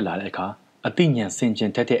ရဲ့လိုဖြစ်လာတဲ့အခါအသိဉာဏ်ဆင်ခြ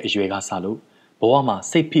င်တတ်တဲ့အရွယ်ကစလို့ဘဝမှာ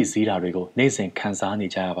စိတ်ဖိစီးတာတွေကိုနေ့စဉ်ခံစားနေ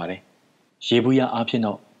ကြရပါတယ် ရေဘူးရအားဖြင့်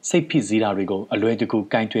တော့စိတ်ဖိစီးတာတွေကိုအလွယ်တကူ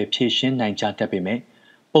ကင်တွယ်ဖြည့်ရှင်းနိုင်ကြတတ်ပေမဲ့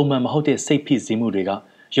ပုံမှန်မဟုတ်တဲ့စိတ်ဖိစီးမှုတွေက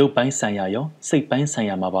ရုပ်ပိုင်းဆိုင်ရာရောစိတ်ပိုင်းဆိုင်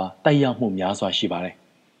ရာမှာပါတိုက်ရောက်မှုများစွာရှိပါတယ်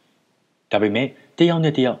။ဒါပေမဲ့တယောက်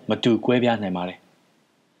နဲ့တယောက်မတူကွဲပြားနိုင်ပါတယ်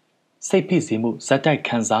။စိတ်ဖိစီးမှုဇက်တိုက်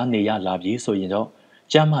ခံစားနေရလာပြီဆိုရင်တော့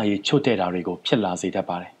ကျန်းမာရေးချို့တဲ့တာတွေကိုဖြစ်လာစေတတ်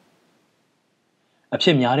ပါတယ်။အဖြ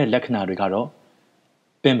စ်များတဲ့လက္ခဏာတွေကတော့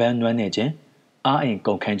ပင်ပန်းနွမ်းနယ်ခြင်းအားအိမ်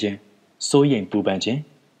ကုန်ခန်းခြင်းစိုးရိမ်ပူပန်ခြင်း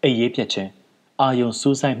အိပ်ရေးပြတ်ခြင်းအာယုံ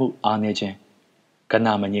စူးစိုက်မှုအားနည်းခြင်းကဏ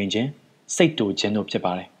မငြိမ်ခြင်းစိတ်တူခြင်းတို့ဖြစ်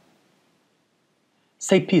ပါတယ်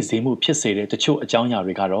စိတ်ဖိစီးမှုဖြစ်စေတဲ့တချို့အကြောင်းအရာ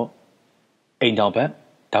တွေကတော့အိမ်တော်ဘက်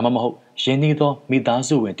ဒါမှမဟုတ်ရင်းနှီးသောမိသား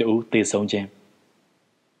စုဝင်တဦးသေဆုံးခြင်း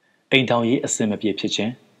အိမ်တော်ရေးအစင်မပြေဖြစ်ခြ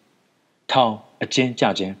င်းထောင်အကျဉ်းကျ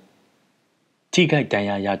ခြင်းထိခိုက်ဒဏ်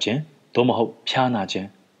ရာရခြင်းသို့မဟုတ်ဖျားနာခြင်း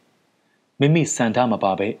မိမိစံထားမ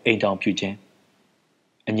ပါဘဲအိမ်တော်ပြုခြင်း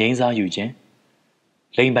အငြိမ်းစားယူခြင်း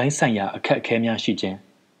လိမ်ပိုင်းဆိုင်ရာအခက်အခဲများရှိခြင်း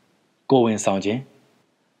ကိုယ်ဝင်ဆောင်ခြင်း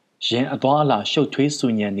ရင်အသွားအလာရှုပ်ထွေးဆူ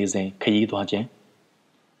ညံနေစဉ်ခရီးသွားခြင်း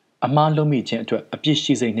အမှားလုံးမိခြင်းအတွက်အပြစ်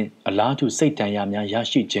ရှိစိတ်နှင့်အလားတူစိတ်တန်ရာများရ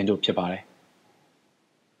ရှိခြင်းတို့ဖြစ်ပါတယ်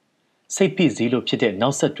စိတ်ဖိစီးလို့ဖြစ်တဲ့နော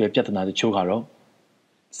က်ဆက်တွဲပြဿနာတချို့ကတော့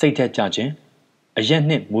စိတ်ထက်ကြခြင်းအရက်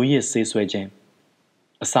နှင့်မူရစ်ဆေးဆွဲခြင်း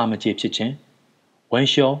အစာမကြေဖြစ်ခြင်းဝမ်း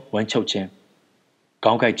လျှောဝမ်းချုပ်ခြင်း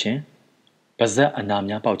ခေါင်းကိုက်ခြင်းပါးစပ်အနာ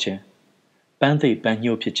များပေါက်ခြင်းပန်းသိပ်ပန်း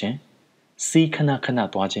ညှို့ဖြစ်ခြင်းစီးခဏခဏ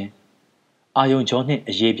သွားခြင်းအာယုံကြောနှင့်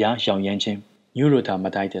အရေးပြားရောင်ရမ်းခြင်း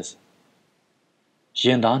neurodermatitis ရ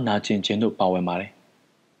င်သားနာကျင်ခြင်းတို့ပါဝင်ပါတယ်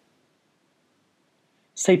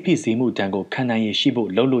စိတ်ဖိစီးမှုတန်ကိုခံနိုင်ရရှိဖို့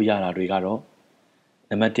လုပ်လို့ရတာတွေကတော့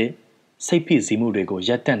နံပါတ်1စိတ်ဖိစီးမှုတွေကိုရ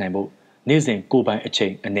ပ်တန့်နိုင်ဖို့နေ့စဉ်ကိုယ်ပိုင်အချိ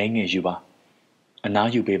န်အနည်းငယ်ယူပါအနား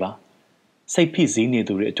ယူပေးပါစိတ်ဖိစီးနေ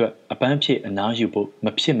သူတွေအတွက်အပန်းဖြေအနားယူဖို့မ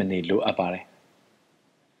ဖြစ်မနေလိုအပ်ပါတယ်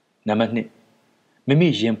နံပါတ်2မိမိ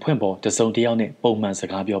ရင်ဖွင့်ပေါ်တစုံတစ်ယောက်နဲ့ပုံမှန်စ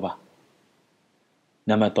ကားပြောပါ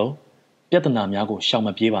နံပါတ်3ပြဿနာများကိုရှောင်မ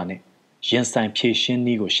ပြေးပါနဲ့ရင်ဆိုင်ဖြေရှင်းန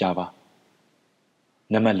ည်းကိုရှာပါ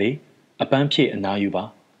နံပါတ်4အပန်းဖြေအနားယူပါ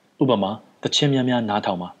ဥပမာတခြင်းများများနား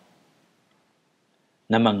ထောင်ပါ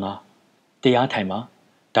နံပါတ်5တရားထိုင်ပါ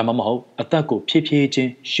ဒါမှမဟုတ်အသက်ကိုဖြည်းဖြည်းချ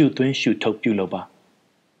င်းရှုသွင်းရှုထုတ်ပြုလုပ်ပါ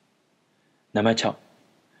နံပါတ်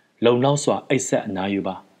6လုံလောက်စွာအိပ်ဆက်အနားယူ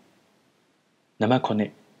ပါနံပါတ်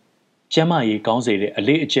9ကျန်းမာရေးကောင်းစေတဲ့အ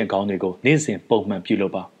လေးအကျင့်ကောင်းတွေကိုနေ့စဉ်ပုံမှန်ပြုလု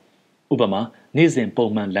ပ်ပါဥပမာနေ့စဉ်ပုံ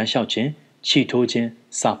မှန်လမ်းလျှောက်ခြင်းခြေထိုးခြင်း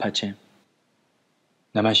စာဖတ်ခြင်း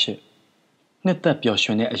နံပါတ်10နှစ်သက်ပျော်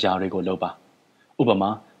ရွှင်တဲ့အရာတွေကိုလုပ်ပါဥပမာ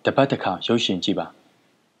တပတ်တစ်ခါရုပ်ရှင်ကြည့်ပါ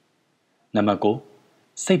နံပါတ်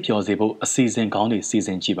9စိတ်ပျော်စေဖို့အစီအစဉ်ကောင်းတွေစီစ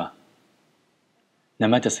ဉ်ကြည့်ပါနံ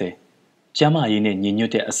ပါတ်10ကျန်းမာရေးနဲ့ညီညွ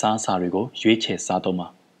တ်တဲ့အစားအစာတွေကိုရွေးချယ်စားသုံးပါ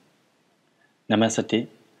နံပါတ်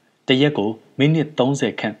17တရက်ကိုမိနစ်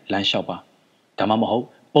30ခန့်လမ်းလျှောက်ပါဒါမှမဟုတ်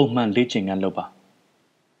ပုံမှန်လေ့ကျင့်ခန်းလုပ်ပါ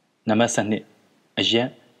နံပါတ်12အရက်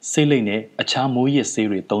ဆေးလိပ်နဲ့အခြားမိုးရစ်ဆေး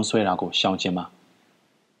တွေသုံးစွဲတာကိုရှောင်ကျဉ်ပါ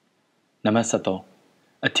နံပါတ်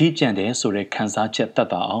13အထီးကျန်တယ်ဆိုတဲ့ခံစားချက်တတ်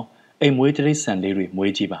တာအောင်အိမ်မွေးတိရစ္ဆာန်လေးတွေ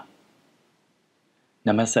မွေးကြည့်ပါ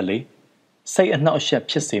နံပါတ်14စိတ်အနှောက်အယှက်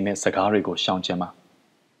ဖြစ်စေမဲ့စကားတွေကိုရှောင်ကျဉ်ပါ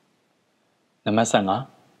နံပါတ်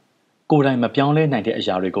15ကိုယ်တိုင်မပြောင်းလဲနိုင်တဲ့အ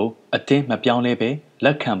ရာတွေကိုအတင်းမပြောင်းလဲပဲလ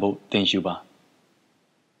က်ခံဖို့သင်ယူပါ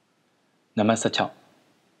နံပါတ်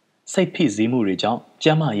16စိတ်ဖိစီးမှုတွေကြောင့်ကျ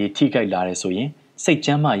န်းမာရေးထိခိုက်လာတယ်ဆိုရင်စိတ်ကျ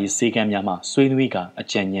န်းမာရေးစေကမ်းများမှာဆွေးနွေးကအ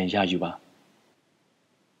ကြံဉာဏ်ရယူပါ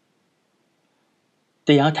တ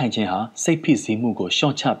ရားထိုင်ခြင်းဟာစိတ်ဖိစီးမှုကို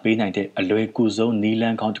ရှော့ချပေးနိုင်တဲ့အလွယ်ကူဆုံးနည်းလ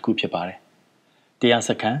မ်းကောင်းတစ်ခုဖြစ်ပါတယ်တရားစ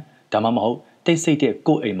ခန်းဒါမှမဟုတ်တိတ်ဆိတ်တဲ့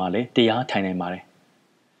ကိုယ်အိမ်မှာလည်းတရားထိုင်နိုင်ပါတယ်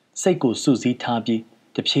စိတ်ကိုစုစည်းထားပြီး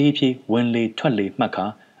တဖြည်းဖြည်းဝင်လေထွက်လေမှတ်ခါ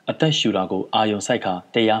အသက်ရှူတာကိုအာယုံစိုက်ခါ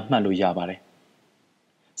တရားမှတ်လို့ရပါတယ်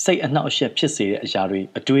စိတ်အနှောက်အယှက်ဖြစ်စေတဲ့အရာတွေ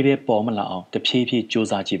အတွေးထဲပေါ်မလာအောင်တဖြည်းဖြည်းစူး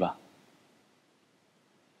စမ်းကြည့်ပါ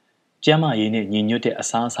ကျန်းမာရေးနဲ့ညီညွတ်တဲ့အ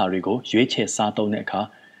စားအစာတွေကိုရွေးချယ်စားသုံးတဲ့အခါ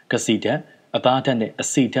ကစီဓာတ်အသားဓာတ်နဲ့အ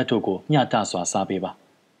ဆီဓာတ်တို့ကိုမျှတစွာစားပေးပါ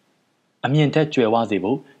အမြင့်ဓာတ်ကျွယ်ဝစေ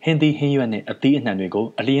ဖို့ဟင်းသီးဟင်းရွက်နဲ့အသီးအနှံတွေကို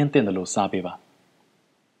အလျင်းသင့်တယ်လို့စားပေးပါ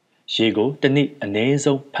ရေကိုတစ်နေ့အနည်း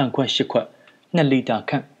ဆုံးဖန်ခွက်၈ခွက်2 လီတာ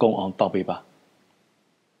ခန့်ကုန်အောင်တောက်ပေးပါ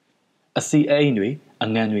အဆီအိမ်တွေအ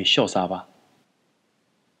ငံတွေလျှော့စားပါ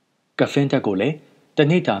ကဖင်းဓာတ်ကိုလည်းတစ်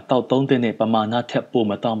နေ့တာတောက်3 သင်းနဲ့ပမာဏထက်ပို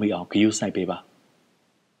မတောက်မိအောင်ဂရုစိုက်ပေးပါ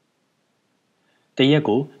တရက်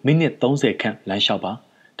ကိုမိနစ်30ခန့်လမ်းလျှောက်ပါ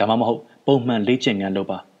ဒါမှမဟုတ်ပုံမှန်လေ့ကျင့်ခန်းလုပ်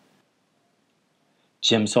ပါ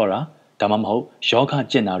ဂျင်ဆော့တာဒါမှမဟုတ်ယောဂ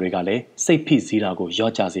ကျင့်တာတွေကလည်းစိတ်ဖိစီးတာကို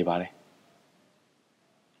လျော့ကျစေပါတယ်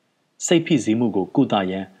စိတ်ဖိစီးမှုကိုကုသ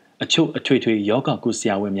ရန်အချို့အထွေထွေယောဂကုဆ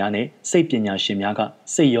ရာဝန်များနဲ့စိတ်ပညာရှင်များက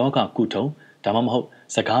စိတ်ယောဂကုထုံဒါမှမဟုတ်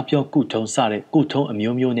စကားပြောကုထုံစတဲ့ကုထုံအ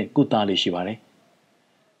မျိုးမျိုးနဲ့ကုသလေးရှိပါတယ်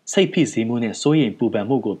စိတ်ဖိစီးမှုနဲ့စိုးရိမ်ပူပန်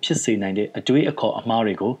မှုကိုဖြစ်စေနိုင်တဲ့အတွေးအခေါ်အမှား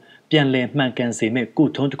တွေကိုပြန်လည်မှန်ကန်စေမဲ့ကု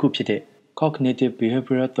ထုံးတစ်ခုဖြစ်တဲ့ Cognitive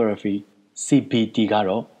Behavioral Therapy CBT က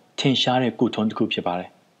တော့ထင်ရှားတဲ့ကုထုံးတစ်ခုဖြစ်ပါတယ်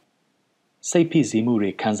။စိတ်ဖိစီးမှုတွေ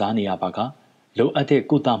ခံစားနေရပါကလိုအပ်တဲ့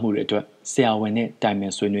ကုသမှုတွေအတွက်ဆရာဝန်နဲ့တိုင်ပ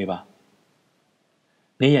င်ဆွေးနွေးပါ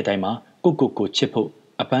။နေ့ရက်တိုင်းမှာကိုချစ်ဖို့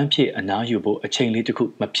အပန်းဖြည့်အနားယူဖို့အချိန်လေးတစ်ခု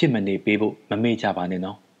မဖြစ်မနေပေးဖို့မမေ့ကြပါနဲ့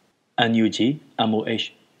နော်။ NUG MOH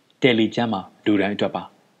တယ်လီကျမ်းမှာလူတိုင်းအတွက်ပါ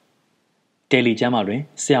တယ်လီကျမ်းမှာတွင်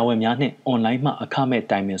ဆရာဝန်များနှင့်အွန်လိုင်းမှအခမဲ့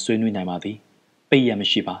တိုင်ပင်ဆွေးနွေးနိုင်ပါသည်ပိတ်ရမ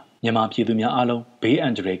ရှိပါမြန်မာပြည်သူများအားလုံးဘေးအ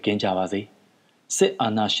န္တရာယ်ကင်းကြပါစေစစ်အာ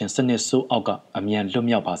ဏာရှင်စနစ်ဆိုးအောက်ကအမြန်လွတ်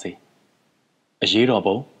မြောက်ပါစေအရေးတော်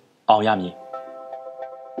ပုံအောင်ရမည်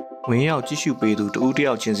ဝင်ရောက်ကြည့်ရှုပေးသူတဦးတ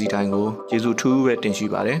ယောက်ချင်းစီတိုင်းကိုကျေးဇူးထူးပဲတင်ရှိ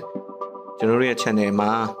ပါတယ်ကျွန်တော်တို့ရဲ့ channel မှာ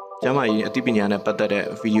ကျမကြီးအသိပညာနဲ့ပတ်သက်တဲ့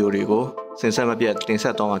ဗီဒီယိုတွေကိုစင်ဆက်မပြတ်တင်ဆ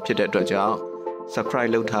က်သွားမှာဖြစ်တဲ့အတွက်ကြောင့်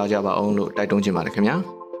subscribe လုပ်ထားကြပါအောင်လို့တိုက်တွန်းချင်ပါတယ်ခင်ဗျာ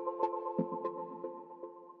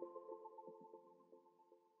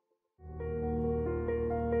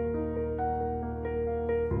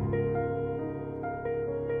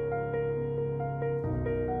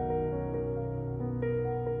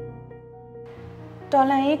တော်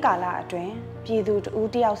လှန်ရေးကာလအတွင်းပြည်သူတဦး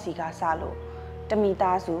တယောက်စီကစလို့တမိ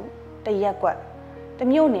သားစုတရက်ကွက်တ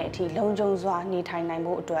မြို့နယ်အထိလုံခြုံစွာနေထိုင်နိုင်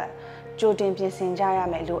ဖို့အတွက်ကြိုတင်ပြင်ဆင်ကြရ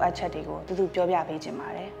မယ့်လိုအပ်ချက်တွေကိုသူပြောပြပေးခြင်းပါ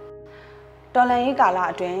တယ်။တော်လှန်ရေးကာလ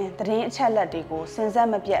အတွင်းသတင်းအချက်အလက်တွေကိုစင်စက်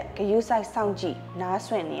မပြတ်ဂရုစိုက်စောင့်ကြည့်နား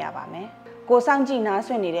ဆွင့်နေရပါမယ်။ကိုစောင့်ကြည့်နား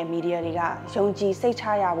ဆွင့်နေတဲ့မီဒီယာတွေကယုံကြည်စိတ်ချ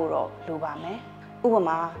ရဖို့တော့လိုပါမယ်။ဥပ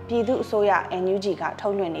မာပြည်သူ့အစိုးရ NUG ကထု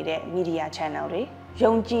တ်လွှင့်နေတဲ့မီဒီယာ channel တွေ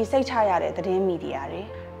ယုံကြည်စိတ်ချရတဲ့သတင်းမီဒီယာတွေ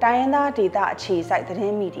တိုင်းရင်းသားဒေသအခြေစိုက်သတ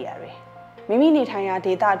င်းမီဒီယာတွေမိမိနေထိုင်ရာ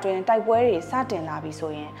ဒေသအတွင်းတိုက်ပွဲတွေစတင်လာပြီ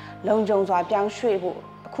ဆိုရင်လုံခြုံစွာပြောင်းရွှေ့ဖို့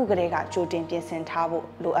အခုကတည်းကကြိုတင်ပြင်ဆင်ထားဖို့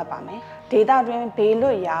လိုအပ်ပါမယ်ဒေသအတွင်းဘေးလွ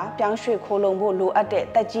တ်ရာပြောင်းရွှေ့ခိုးလုံဖို့လိုအပ်တဲ့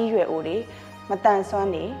တက်ကြီးရွယ်အိုတွေမတန်ဆွမ်း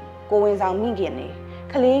တွေကိုဝင်ဆောင်မိခင်တွေ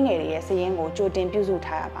ကလေးငယ်တွေရဲ့စည်ရင်းကိုကြိုတင်ပြုစု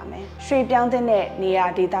ထားရပါမယ်ရွှေ့ပြောင်းတဲ့နေရာ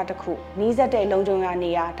ဒေသတစ်ခုနီးစပ်တဲ့လုံခြုံရာနေ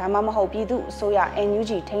ရာဒါမှမဟုတ်ပြည်သူ့အစိုးရ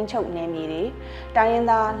NUG ထိန်းချုပ်နယ်မြေတွေတိုင်းရင်း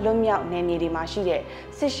သားလွတ်မြောက်နယ်မြေတွေမှာရှိတဲ့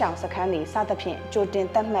စစ်ရှောင်စခန်းတွေစသဖြင့်ကြိုတင်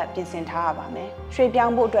သတ်မှတ်ပြင်ဆင်ထားရပါမယ်ရွှေ့ပြော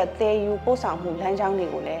င်းဖို့အတွက်သယ်ယူပို့ဆောင်မှုလမ်းကြောင်းတွေ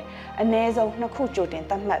ကိုလည်းအနည်းဆုံး2ခုကြိုတင်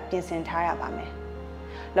သတ်မှတ်ပြင်ဆင်ထားရပါမယ်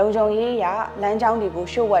လုံခြုံရေးအရလမ်းကြောင်းတွေကို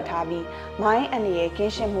ရှုပ်ဝက်ထားပြီးမိုင်းအန္တရာယ်က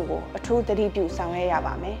င်းရှင်းမှုကိုအထူးသတိပြုဆောင်ရွက်ရ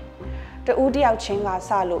ပါမယ်တဦးတယောက်ချင်းကစ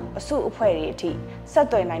လို့အစုအဖွဲ့တွေအထိဆက်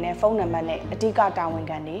သွယ်နိုင်တဲ့ဖုန်းနံပါတ်နဲ့အဓိကတာဝန်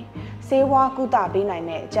ခံတွေစေဝါကုသပေးနိုင်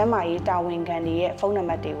တဲ့ကျန်းမာရေးတာဝန်ခံတွေရဲ့ဖုန်းနံ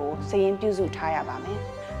ပါတ်တွေကိုစာရင်းပြုစုထားရပါမယ်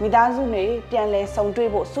မိသားစုတွေပြန်လည်ဆုံတွေ့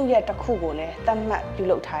ဖို့စုရက်တစ်ခုကိုလည်းသတ်မှတ်ပြု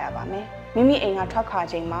လုပ်ထားရပါမယ်မိမိအိမ်ကထွက်ခွာ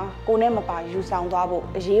ချိန်မှာကိုယ်နဲ့မပါယူဆောင်သွားဖို့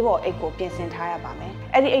အရေးပေါ်အိတ်ကိုပြင်ဆင်ထားရပါမယ်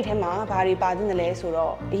အဲ့ဒီအိတ်ထဲမှာဘာတွေပါသင့်တယ်လဲဆို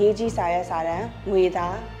တော့အရေးကြီးစာရွက်စာတမ်းငွေ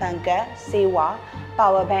သားဘဏ်ကတ်စေဝါ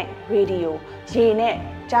power bank radio ရေနဲ့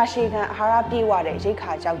ကြာရှည်ခံအာဟာရပြည့်ဝတဲ့ရိတ်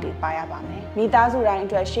ခါကြောက်တွေပါရပါမယ်မိသားစုတိုင်းအ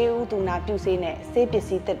တွက်ရှေးဦးသူနာပြုဆေးနဲ့ဆေးပစ္စ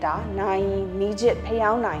ည်းတစ်တာနိုင်မီးချစ်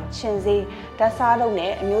ဖျောင်းနိုင်ခြင်ဆေးဓာတ်စားလုံး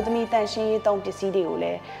နဲ့အမျိုးသမီးတန်ရှင်းရေးသုံးပစ္စည်းတွေကိုလ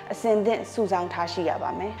ည်းအစင်သင့်စုဆောင်းထားရှိရ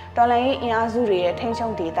ပါမယ်တော်လိုင်းရေးအင်အားစုတွေရဲ့ထိန်းချု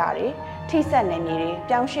ပ်ဒေသတွေထိစက်နယ်မြေတွေ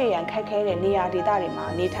ပြောင်းရွှေ့ရန်ခက်ခဲတဲ့နေရာဒေသတွေမှာ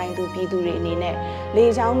နေထိုင်သူပြည်သူတွေအနေနဲ့လေ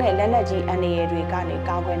ကြောင်းနဲ့လက်နက်ကြီးအန္တရာယ်တွေကနေ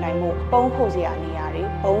ကာကွယ်နိုင်မှုပုံခိုစရာနေရာတွေ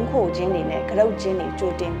ဘုံခိုခြင်းတွေနဲ့ကရုတ်ခြင်းတွေ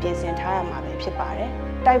ကြိုတင်ပြင်ဆင်ထားရမှာပဲဖြစ်ပါတယ်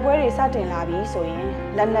တိုက်ပွဲတွေစတင်လာပြီးဆိုရင်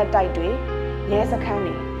လက်နက်တိုက်တွေရဲစခန်း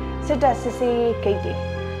တွေစစ်တပ်စစ်ဆေးရေးဂိတ်တွေ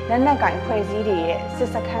လက်နက်ကင်ဖွဲ့စည်းတွေရဲ့စစ်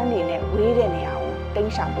စခန်းတွေနဲ့ဝေးတဲ့နေရာကိုတ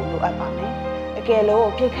င်းရှောင်ဖို့လိုအပ်ပါမယ်အကယ်လို့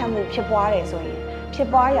ပြစ်ခတ်မှုဖြစ်ပွားတယ်ဆိုရင်ဖြစ်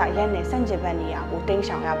ပွားရာရက်နဲ့ဆန့်ကျင်ဘက်နေရာကိုတင်း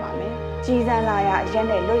ရှောင်ရပါမယ်ကြီးစံလာရာရက်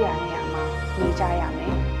နဲ့လွတ်ရာနေရာမှာနေကြရမ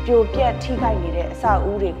ယ်ပြိုပြက်ထိခိုက်နေတဲ့အဆောက်အ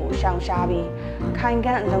ဦတွေကိုရှောင်ရှားပြီးခိုင်ခ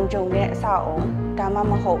န့်လုံခြုံတဲ့အဆောက်အဦဒါမှ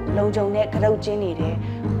မဟုတ်လုံခြုံတဲ့ကရုတ်ကျင်းတွေ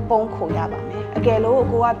ပုံခိုရပါမယ်အကယ်လို့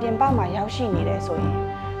ကိုကပြင်ပမှာရောက်ရှိနေတယ်ဆိုရင်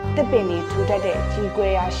တစ်ပင်တွေထူထပ်တဲ့ကြီးကွ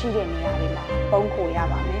ယ်ရာရှိတဲ့နေရာတွေမှာပုံခိုရ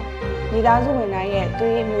ပါမယ်မိသားစုဝင်တိုင်းရဲ့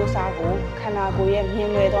သွေးမျိုးစားကိုခန္ဓာကိုယ်ရဲ့မြင်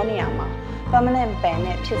လွယ်သောနေရာမှာ permanent pen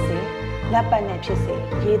နဲ့ဖြစ်စေလက်ပတ်နဲ့ဖြစ်စေ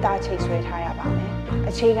ရေးသားချိတ်ဆွဲထားရပါမယ်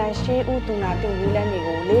အခြေခံရှေးဥသူနာပြုနည်းလမ်းတွေ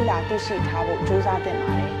ကိုလေ့လာသိရှိထားဖို့ကြိုးစားသင့်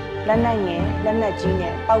ပါတယ်လက်နက်ငယ်လက်နက်ကြီး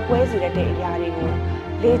နဲ့ပောက်ကွဲစေတဲ့အရာတွေကို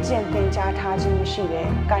လေ့ကျင့်သင်ကြားထားခြင်းမရှိဘဲ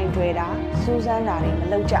ကင်တွယ်တာစူးစမ်းတာတွေမ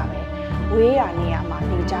လုပ်ကြပဲဝေးရာနေရာမှာ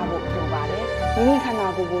နေကြဖို့လိုပါတယ်မိမိခန္ဓာ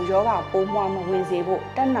ကိုယ်ကိုယောဂပိုးမွှားမဝင်စေဖို့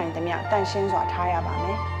တတ်နိုင်သမျှတန်ရှင်းစွာထားရပါမ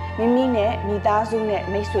ယ်မိမိနဲ့မိသားစုနဲ့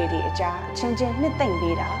မိတ်ဆွေတွေအကြားချင်းချင်းနှစ်သိမ့်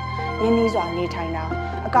ပေးတာရင်းနှီးစွာနေထိုင်တာ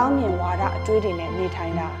အကောင်းမြင်ဝါဒအတွေးတွေနဲ့နေထို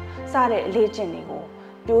င်တာစတဲ့အလေးကျင့်တွေကို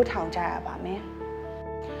ပြိုးထောင်ကြရပါမယ်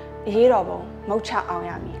အရေးတော်ပုံမုတ်ချအောင်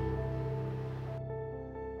ရမည်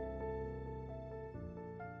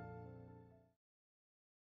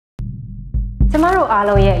ကျမတို့အား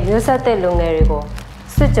လုံးရဲ့မျိုးဆက်တဲ့လူငယ်တွေကို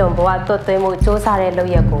စစ်ကြုံဘဝတွတ်သွင်းမှုစ조사တဲ့လု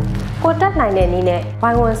ပ်ရက်ကိုကိုတက်နိုင်တဲ့နည်းနဲ့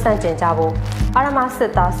ဝိုင်းဝန်းဆန့်ကျင်ကြဖို့အာရမစ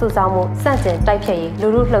စ်သားစုဆောင်းမှုဆန့်ကျင်တိုက်ဖျက်ရေးလူ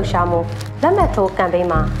ထုလှုပ်ရှားမှုလက်မှတ်ထိုးကမ်ပိန်း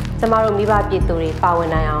မှာကျမတို့မိဘပြည်သူတွေပါဝင်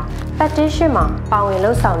နိုင်အောင် petition မှာပါဝင်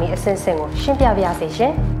လှုပ်ဆောင်နေအစဉ်စဉ်ကိုရှင်းပြပါရစေရှ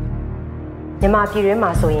င်မြန်မာပြည်တွင်း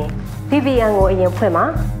မှာဆိုရင် VPN ကိုအရင်ဖွင့်မှာ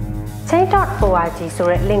change.org ဆို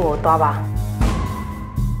တဲ့ link ကိုတွားပါ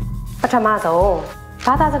ပထမဆုံး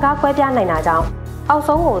ဘာသာစကားကွဲပြားနိုင်တာကြောင့်အောက်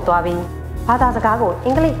ဆုံးကိုတွားပြီးဘာသာစကားကိုအ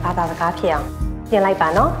င်္ဂလိပ်ဘာသာစကားဖြစ်အောင်ပြင်လိုက်ပါ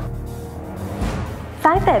နော်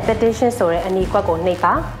Site petition ဆိုတဲ့အနီးကွက်ကိုနှိပ်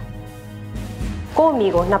ပါကိုယ့်အမ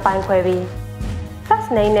ည်ကိုနှစ်ပိုင်းခွဲပြီး first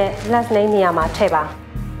name နဲ့ last name နေရာမှာထည့်ပါ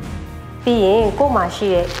ပြီးရင်ကိုယ့်မှာရှိ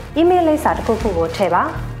တဲ့ email လိပ်စာတစ်ခုခုကိုထည့်ပါ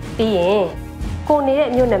ပြီးရင်ကိုနေတဲ့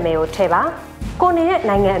မြို့နာမည်ကိုထည့်ပါကိုနေတဲ့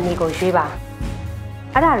နိုင်ငံအမည်ကိုရွေးပါ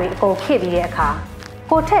အဲ့ဒါတွေအကုန်ဖြည့်ပြီးတဲ့အခါ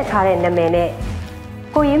ကိုထည့်ထားတဲ့နာမည်နဲ့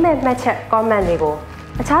ကိုရေးမဲ့မှတ်ချက် comment တွေကို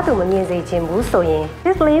အခြားသူမမြင်စေချင်ဘူးဆိုရင်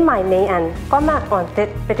display my name and comment on this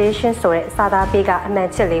petition ဆိုတဲ့စာသားပေးကအမှန်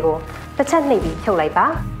ချက်လေးကိုတစ်ချက်နှိပ်ပြီးဖြုတ်လိုက်ပါ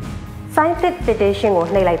sign this petition ကို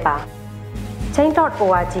နှိပ်လိုက်ပါ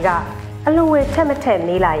change.org ကအလွန်ဝေထက်မထက်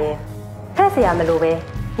နေလာရင်ထည့်เสียမလို့ပဲ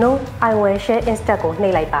no I will share instead ကိုနှိ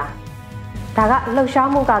ပ်လိုက်ပါဒါကလှုပ်ရှား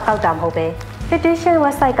မှုကကောက်တာမဟုတ်ပဲ petition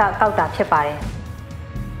website ကကောက်တာဖြစ်ပါတယ်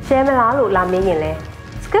share မလားလို့လာမေးရင်လဲ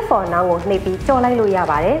skip for now ကိုနှိပ်ပြီးကြော်လိုက်လို့ရ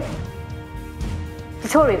ပါတယ်တ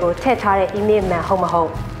ချို့တွေကိုထည့်ထားတဲ့ email မှန်ဟုတ်မဟုတ်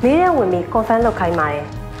မေးတဲ့ဝင်ပြီး confirm လုပ်ခိုင်းပါတယ်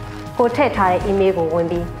ကိုထည့်ထားတဲ့ email ကိုဝင်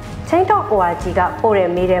ပြီး change.org ကပို့တဲ့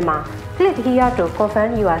မေးထဲမှာ click here to confirm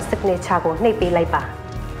your signature ကိုနှိပ်ပေးလိုက်ပါ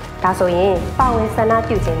ဒါဆိုရင်ပါဝင်ဆန္ဒ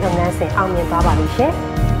ပြုခြင်းလုပ်ငန်းစဉ်အောင်မြင်သွားပါပြီရှင်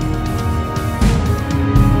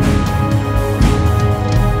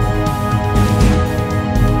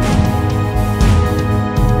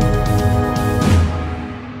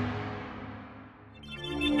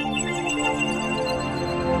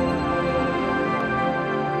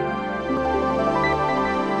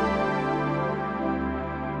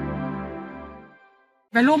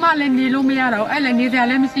ဘယ်လိုမှလည်းနေလို့မရတော့အဲ့လည်းနေစရာ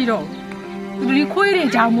လည်းမရှိတော့သူဒီခွေးတွေ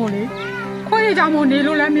ကြောင်းမို့လေခွေးတွေကြောင်းမို့နေ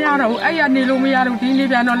လို့လည်းမရတော့အဲ့ရနေလို့မရတော့ဒီနေ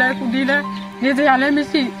ပြန်တော့လည်းအခုဒီလည်းနေစရာလည်းမ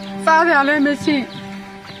ရှိစားစရာလည်းမရှိ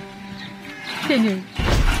ဖြစ်နေ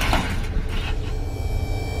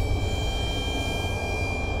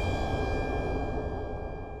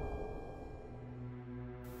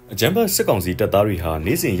အကြမ်းဖက်စစ်ကောင်စီတပ်သားတွေဟာ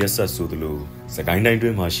နေ့စဉ်ရက်ဆက်ဆိုသလိုစကိုင်းတိုင်းတွ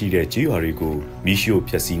င်းမှာရှိတဲ့ကြေးရွာတွေကိုမီးရှို့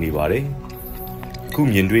ဖျက်ဆီးနေပါတယ်။အခု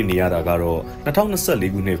မြင်တွေ့နေရတာကတော့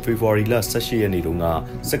2024ခုနှစ်ဖေဖော်ဝါရီလ18ရက်နေ့တုန်းက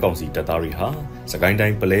စစ်ကောင်စီတပ်သားတွေဟာစကိုင်းတို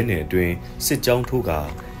င်းပလဲနယ်အတွင်းစစ်ကြောင်းထိုးက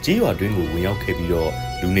ကြေးရွာတွင်းကိုဝင်ရောက်ခဲ့ပြီးတော့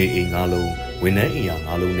လူနေအိမ်၅လုံးဝန်ထမ်းအိမ်ယာ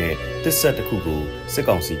၅လုံးနဲ့တစ်ဆက်တစ်ခုကိုစစ်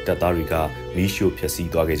ကောင်စီတပ်သားတွေကမီးရှို့ဖျက်ဆီး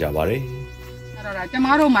သွားခဲ့ကြပါတယ်။အဲ့တော့ကျမ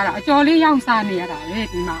တို့မှာအကျော်လေးရောင်းစားနေရတာလေ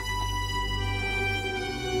ဒီမှာ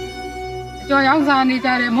အကျော်ရောင်းစားနေကြ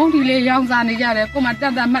တယ်မုံတီလေးရောင်းစားနေကြတယ်ကိုမတ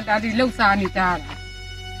က်တက်မှတ်တာဒီလှုပ်စားနေကြတာ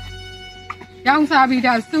ရောင်းစားပြီး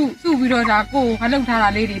တော့စုပြီးတော့ဒါကိုမလှုပ်ထားတာ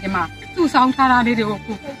လေးတွေဒီမှာစုဆောင်ထားတာလေးတွေ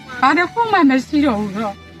ကိုဘာတစ်ခုမှမရှိတော့ဘူး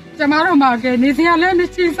တော့ကျမတို့မှာကဲနေစရာလည်းမ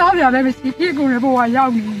ရှိစားစရာလည်းမရှိပြေကုန်တဲ့ဘဝရော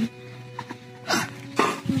က်နေဘယ်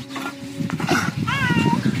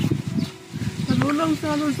လိုလုပ်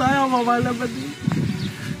စားလို့စားရမှာပါလဲမသိ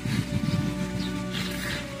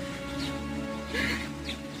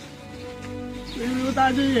ဘူးလူ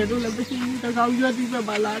သားချင်းရဲ့တို့လည်းမရှိဘူးတကောက်ရွက်ပြီးပဲ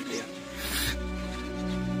မလာတယ်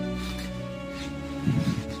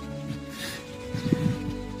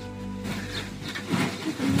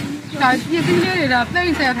ဒါပြည့်စည်လေးတွေတော့တိ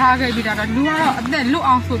တ်ဆက်ထားခဲ့ပြီးတော့လူကတော့အသက်လွတ်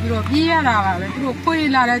အောင်ဆိုပြီးတော့ပြေးရတာပါပဲသူတို့ခွေး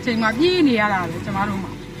လာတဲ့အချိန်မှာပြေးနေရတာပဲကျမတို့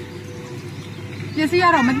မှာပြည့်စည်က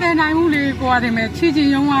တော့မတည်နိုင်ဘူးလေကိုရတယ်မဲ့ချီ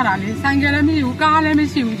ရုံရတာလေဆိုင်ကယ်လည်းမရှိဘူးကားလည်းမ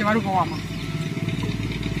ရှိဘူးကျမတို့ဘဝမှာ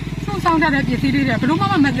စုဆောင်တဲ့ပြည့်စည်လေးတွေဘယ်လို့မှ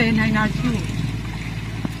မတည်နိုင်တာရှိဘူး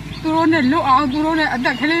သူတို့နဲ့လွတ်အောင်သူတို့နဲ့အသ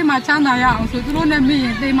က်ကလေးမှချမ်းသာရအောင်ဆိုသူတို့နဲ့မိရ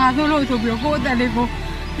င်တေမာဆိုလို့ဆိုပြီးတော့ကိုယ့်အသက်လေးကို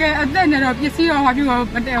ကဲအသက်နဲ့တော့ပစ္စည်းရောဟာပြီးတော့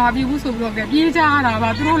မတည်ဟာပြီးဘူးဆိုပြီးတော့ကဲပြေးကြရတာပါ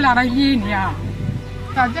သူတို့လာတိုင်းပြေးနေရ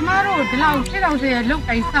ဒါကျမတို့ဒီလောက်ထိတော့စေလုတ်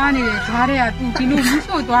တိုင်စားနေတဲ့ဂျားတွေကသူဒီလိုမီး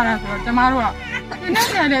ရှို့သွားတာဆိုတော့ကျမတို့ကဒီနေ့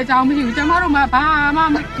တည်းလည်းအကြောင်းမရှိဘူးကျမတို့မှဘာမှ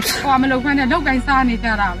ဟိုမလုပ်ခန်းနဲ့လုတ်တိုင်စားနေကြ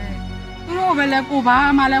တာပဲသူတို့ပဲလဲကိုဘာ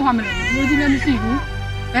မှလည်းဟောမလုပ်ဘူးလူကြီးလည်းမရှိဘူး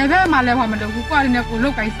ဘယ်ဘက်မှလည်းဟောမလုပ်ဘူးကိုယ်ကလည်းကိုလု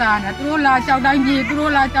တ်တိုင်စားနေသူတို့လာကြောက်တိုင်းပြေးသူ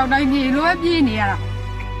တို့လာကြောက်တိုင်းပြေးလွဲပြေးနေရတာ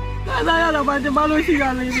ဒါရတော့ဘာကျမတို့ရှိရ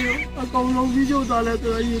လေးမျိုးအကုန်လုံးပြီးကျသွားလဲ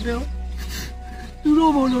ဆိုတော့ရေတော့သူ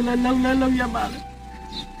တို့ဘုံလို့လည်းလုံရပါလေ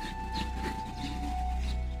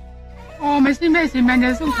အော်မရှိမ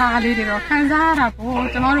နဲ့စုထားလေးတွေတော့ခံစားရတာပေါ့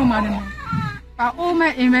ကျမတို့မှလည်းဘာအိုး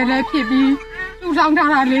မဲ့အိမ်မဲ့လည်းဖြစ်ပြီးစုဆောင်ထား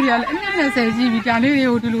တာလေးတွေကလည်းအနည်း20ရှိပြီဒါလေးတွေ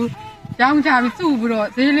ကိုဒီလိုရောင်းချပြီးစုပြီးတော့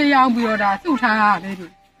ဈေးလေးရောင်းပြီးတော့ဒါစုထားရလေးတွေ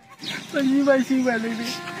你把心买了的，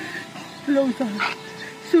楼上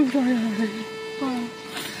收上来了，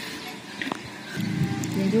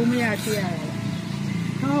你就没呀钱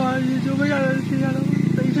了，你就没呀钱了，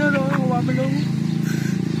谁家了我不弄，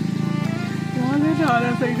我那啥了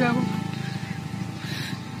谁家不？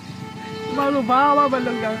妈都爸爸不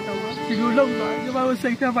弄家的我，只有弄了，就把我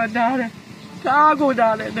谁家把家的，啥国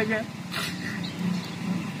家的那个。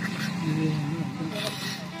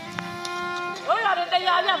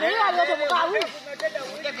没有啊，这不干活。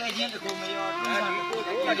这白天的工没有，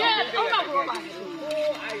我这欧那不干。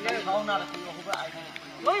好那的，我不爱看。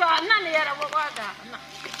我要那里的，我管的那。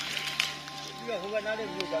这个我哪里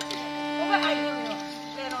没有干？我不爱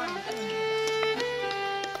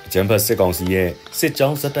ကျန်းဖတ်စစ်ကောင်စီရဲ့စစ်ကြော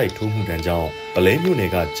င်းဇက်တိုက်ထိုးမှုတန်းကြောင့်ပလဲမြို့န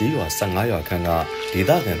ယ်ကကျေးရွာ15ရွာခန့်ကဒေ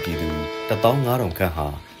သခံပြည်သူ15000ခန့်ဟာ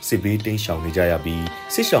စစ်ဘေးတိမ်းရှောင်နေကြရပြီး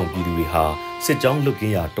စစ်ရှောင်ပြည်သူတွေဟာစစ်ကြောင်းလွတ်က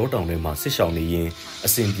င်းရာတောတောင်တွေမှာစစ်ရှောင်နေရင်အ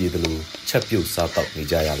စဉ်ပြေသလိုချက်ပြုတ်စားတောက်နေ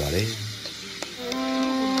ကြရပါတယ်။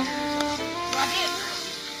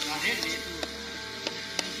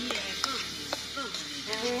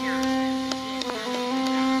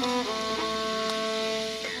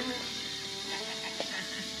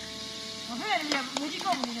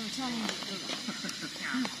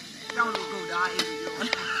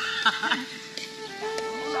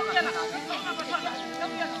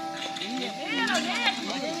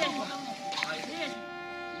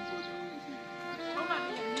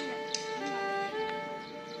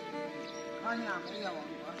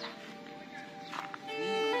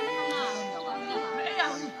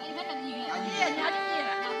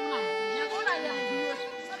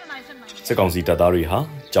စစ်ကောင်စီတပ်သားတွေဟာ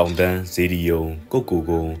ကြောင်တန်းဇေဒီယုံကုတ်ကူ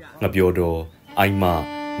ကုံငပြော်တော်အိုင်မ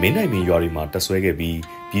မင်းနိုင်မင်းရွာတွေမှာတက်ဆွဲခဲ့ပြီး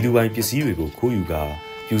ပြည်သူပိုင်ပစ္စည်းတွေကိုခိုးယူကာ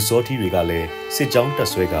ပြူစောထီတွေကလည်းစစ်ကြောင်းတက်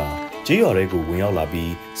ဆွဲကာကျေးရွာတွေကိုဝင်ရောက်လာ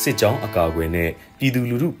ပြီးစစ်ကြောင်းအကာအကွယ်နဲ့ပြည်သူ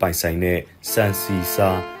လူထုပိုင်ဆိုင်တဲ့စံစီ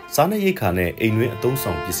စားနပ်ရိက္ခာနဲ့အိမ်တွင်းအသုံး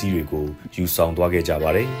ဆောင်ပစ္စည်းတွေကိုယူဆောင်သွားခဲ့ကြပါ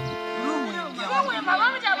တယ်။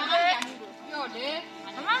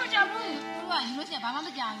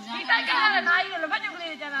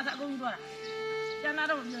ကျန်တာ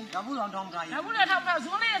တော့ရဘူးတော့ထောင်းထားရဘူးလည်းထောင်းထား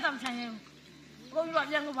ဇွန်းလေးရဆောင်ချင်ရင်ဘုံရွာ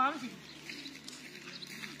ပြန်ကိုဘာမှမရှိ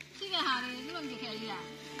ရှိခဲ့ဟာလေဒီလိုမြင်ခဲ့ရည်လား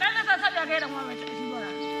ကဲလက်ဆက်ပြခဲ့တော့မှပဲရှိသွား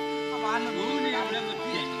တာဘာလို့ဘူးနေလည်းမဖြစ်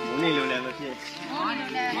ဘူးနေလို့လည်းမဖြစ်ဘူးနေ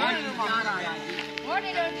လည်းဘာလို့မအားတာလဲဘူး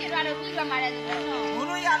နေလို့ဖြစ်သွားလို့ပြီးသွားမှလည်းဘူး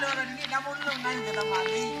လို့ရလို့ဒီနေ့တော့ဘုံလုံးနိုင်တယ်တော့မှမ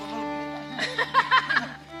င်းဘုံလုံး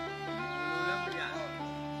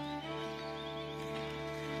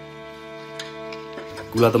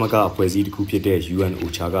ကုလသမဂ္ဂအဖွဲ့အစည်းတစ်ခုဖြစ်တဲ့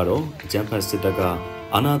UNOCHA ကတော့အကြမ်းဖက်စစ်တပ်က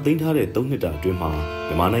အာဏာသိမ်းထားတဲ့3နှစ်တာအတွင်းမှာ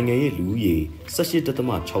မြန်မာနိုင်ငံရဲ့လူဦးရေ 18.6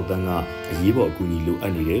 သန်းကအရေးပေါ်အကူအညီလိုအ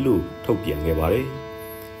ပ်နေတယ်လို့ထုတ်ပြန်ခဲ့ပါတယ်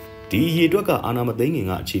။ဒီအရေးအတွက်ကအာဏာမသိမ်းခင်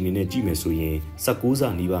ကအခြေအနေနဲ့ကြည့်မယ်ဆိုရင်19ဆ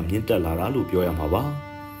နီးပါးမြင့်တက်လာတာလို့ပြောရမှာပါ။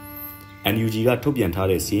 NUG ကထုတ်ပြန်ထား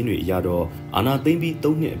တဲ့စီးရင်တွေအရတော့အာဏာသိမ်းပြီး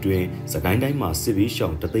3နှစ်အတွင်းစကိုင်းတိုင်းမှာစစ်ဘေးရှော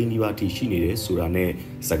င်3သိန်းနီးပါးထိရှိနေတယ်ဆိုတာနဲ့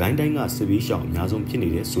စကိုင်းတိုင်းကစစ်ဘေးရှောင်အများဆုံးဖြစ်နေ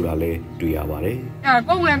တယ်ဆိုတာလည်းတွေ့ရပါတယ်။အဲ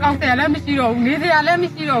ကုန်းလည်းကောက်တယ်လည်းမရှိတော့ဘူးနေစရာလည်းမ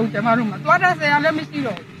ရှိတော့ဘူးကျမတို့မှာသွားတတ်စရာလည်းမရှိ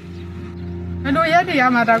တော့ဘူးဘယ်လိုရက်တရ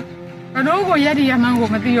မှာတော့ဘယ်လိုကိုရက်တရမှန်းကို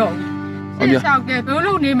မသိတော့ဘူးစစ်ရှောင်တယ်ဘယ်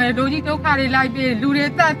လိုနေမယ်ဒုကြီးဒုက္ခတွေလိုက်ပြီးလူတွေ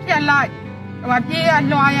တက်ဖြတ်လိုက်ဟိုပြေးရ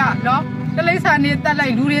လွှားရနော်တလိษံနေတက်လို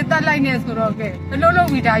က်လူတွေတက်လိုက်နေဆိုတော့ကဲဘယ်လိုလုပ်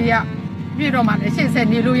ပြီးဒါကြီးကပြည့်တော့မှလည်းရှေ့ဆက်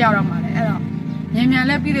နေလို့ရတော့မှလည်းအဲ့တော့မြန်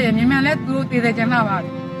လဲပြီးတယ်မြန်လဲသူတို့တည်တယ်ကျန်လာပါ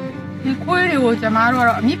ဒီခွေးတွေကိုကျမတို့က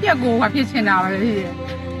တော့အမြင့်ပြက်ကိုဖြစ်ချင်တာပဲဖြစ်တယ်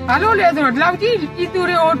ဘာလို့လဲဆိုတော့ဒီလောက်ကြီးပြည်သူ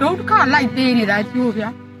တွေကိုဒုက္ခလိုက်ပေးနေတာကျိုးဗျာ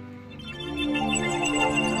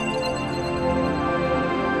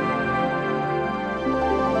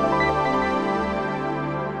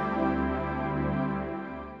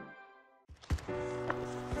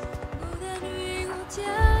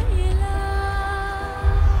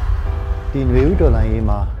ဒီຫນွေဥတော်လိုင်းရေး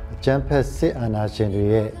မှာအကျန်းဖက်စစ်အာဏာရှင်တွေ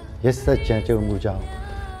ရဲ့ရက်စက်ကြမ်းကြုတ်မှုကြောင့်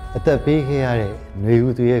အသက်ပေးခဲ့ရတဲ့ຫນွေဥ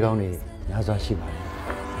သူရဲကောင်းတွေများစွာရှိပါတယ်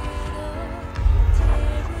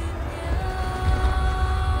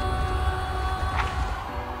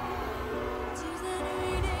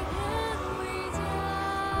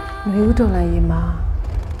ຫນွေဥတော်လိုင်းရေးမှာ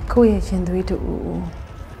ကိုယ့်ရဲ့ရင်သွေးတူ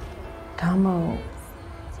ဒါမှမဟုတ်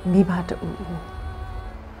မိဘတူ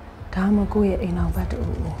ဒါမှမဟုတ်ကိုယ့်ရဲ့အိမ်အောင်ဘက်တူ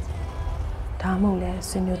ဒါမှမဟုတ်လဲ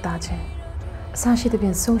ဆွေမျိုးသားချင်းအစရှိသဖြ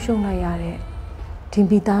င့်ဆုံးရှုံးလိုက်ရတဲ့ဒီ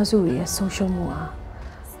မိသားစုရဲ့ဆုံးရှုံးမှုဟာ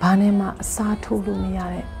ဘာနဲ့မှအစားထိုးလို့မရ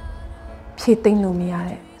တဲ့ဖြည့်သိမ့်လို့မရ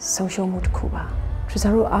တဲ့ဆုံးရှုံးမှုတစ်ခုပါကျွန်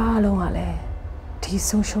တော်တို့အားလုံးကလည်းဒီ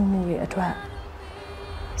ဆုံးရှုံးမှုတွေအတွက်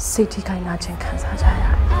စိတ်ထိခိုက်နာခြင်းခံစားကြရတ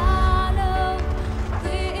ယ်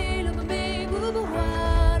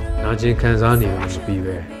နာကျင်ခံစားနေမှာမပြီး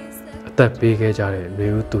ပဲအ သက်ပေးခဲ့ကြတဲ့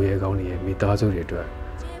မျိုးဦးသူရဲကောင်းတွေရဲ့မိသားစုတွေအတွက်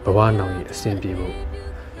ဘဝနောင်ရဲ့အဆင်ပြေဖို့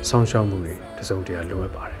စောင့်ရှောက်မှုတွေတစုံတရာလိုအ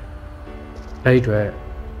ပ်ပါတယ်။အဲဒီအတွက်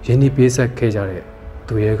ရင်းနှီးပေးဆက်ခဲ့ကြတဲ့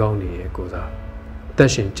သူရဲကောင်းတွေရဲ့ကိုယ်စားအသ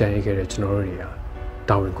က်ရှင်ကျန်ရစ်ခဲ့တဲ့ကျွန်တော်တို့တွေက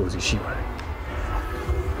တာဝန်ကိုယ်စီရှိပါတယ်။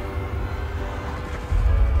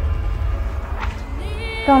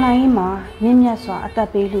တော်လိုင်းမှာမြင့်မြတ်စွာအသက်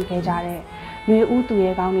ပေးလှူခဲ့ကြတဲ့မျိုးဦးသူ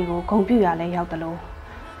ရဲကောင်းတွေကိုဂုဏ်ပြုရလဲရောက်တယ်လို့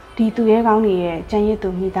ဒီသူရဲကောင်းတွေရဲ့ကျန်ရစ်သူ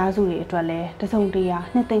မိသားစုတွေအတွက်လည်းတစုံတရာ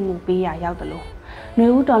နှစ်သိမ့်မှုပေးရရောက်တယ်လို့ຫນွေ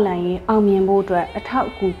ဦးတော်လှန်ရေးအောင်မြင်ဖို့အတွက်အထောက်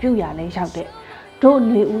အကူပြုရလဲရောက်တဲ့တို့ຫ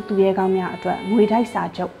ນွေဦးသူရဲကောင်းများအတွက်ငွေတိုက်စာ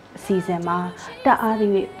ချုပ်အစီအစဉ်မှာတက်အားသ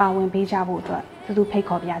ည့်ပါဝင်ပေးကြဖို့အတွက်သူဖိတ်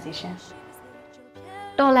ခေါ်ပြစီရှင်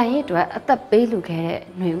တော်လှန်ရေးအတွက်အသက်ပေးလှူခဲ့တဲ့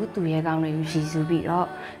ຫນွေဦးသူရဲကောင်းတွေကိုရည်စူးပြီးတော့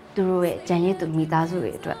သူတို့ရဲ့ကျန်ရစ်သူမိသားစု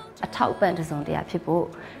တွေအတွက်အထောက်အပံ့တစုံတရာဖြစ်ဖို့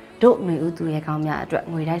တို့ຫນွေဦးသူရဲကောင်းများအတွက်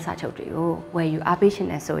ငွေတိုက်စာချုပ်တွေကိုဝယ်ယူအားပေးရှင်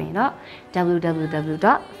နေဆိုရင်တော့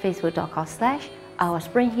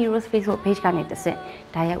www.facebook.com/ourspringheroes Facebook page ကနေတဆင့်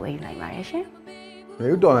တိုက်ရိုက်ဝယ်ယူနိုင်ပါတယ်ရှင်။ຫນွေ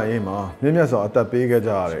ဦးတော်လှန်ရေးမှာမြင့်မြတ်စွာအသက်ပေးခဲ့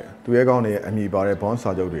ကြရတဲ့သူရဲကောင်းတွေရဲ့အမိပါတဲ့ဘွန်စာ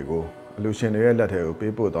ချုပ်တွေကိုအလူရှင်တွေရဲ့လက်ထဲကို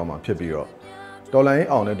ပေးပို့သွားမှာဖြစ်ပြီးတော့တော်လှန်ရေး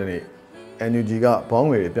အောင်တဲ့နေ့ NUG ကဘောင်း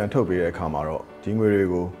ငွေတွေပြန်ထုတ်ပေးတဲ့အခါမှာတော့ဒီငွေတွေ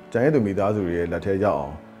ကိုကျန်ရစ်သူမိသားစုတွေရဲ့လက်ထဲရောက်အော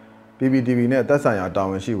င် PVTV နဲ့သက်ဆိုင်ရာတာ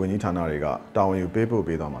ဝန်ရှိဝန်ကြီးဌာနတွေကတာဝန်ယူပေးပို့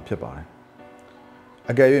ပေးသွားမှာဖြစ်ပါတယ်။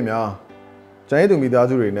အကယ်၍များကျန်ရစ်သူမိသား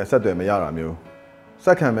စုတွေနဲ့ဆက်သွယ်မရတာမျိုးစ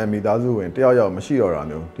က်ခံမဲ့မိသားစုဝင်တယောက်ယောက်မရှိတော့တာ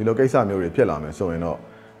မျိုးဒီလိုကိစ္စမျိုးတွေဖြစ်လာမယ်ဆိုရင်တော့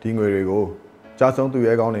ဒီငွေတွေကိုကြားဆုံးသူ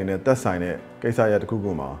ရဲကောင်းတွေနဲ့သက်ဆိုင်တဲ့ကိစ္စရပ်တစ်ခု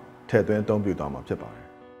ခုမှာထည့်သွင်းအသုံးပြုသွားမှာဖြစ်ပါတယ်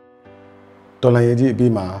။တော်လှန်ရေးကြီးအ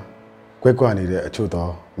ပြီးမှာကွက်ကွက်နေတဲ့အချို့သော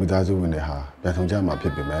မိသားစုဝင်တွေဟာပြန်ဆောင်ကြမှာဖြ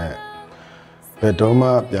စ်ပေမဲ့ဘယ်တော့မှ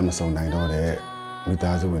ပြန်မဆောင်နိုင်တော့တဲ့မိ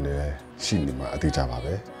သားစုဝင်တွေရှိနေမှာအသေးကြပါ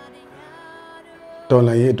ပဲတော်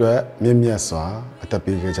လှန်ရေးအတွက်မြင့်မြတ်စွာအသက်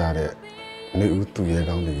ပေးခဲ့ကြတဲ့နေဦးသူရဲ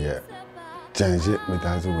ကောင်းတွေရဲ့ကြံရစ်မိ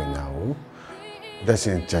သားစုဝင်များကိုသက်ရှ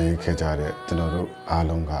င်ကြံရစ်ခဲ့ကြတဲ့ကျွန်တော်တို့အား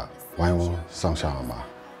လုံးကဝိုင်းဝန်းဆောင်ရှောက်အောင်ပါ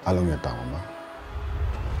အားလုံးရဲ့တောင်းပါမှာ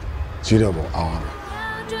ကြီးတော့ပုံအောင်ပါ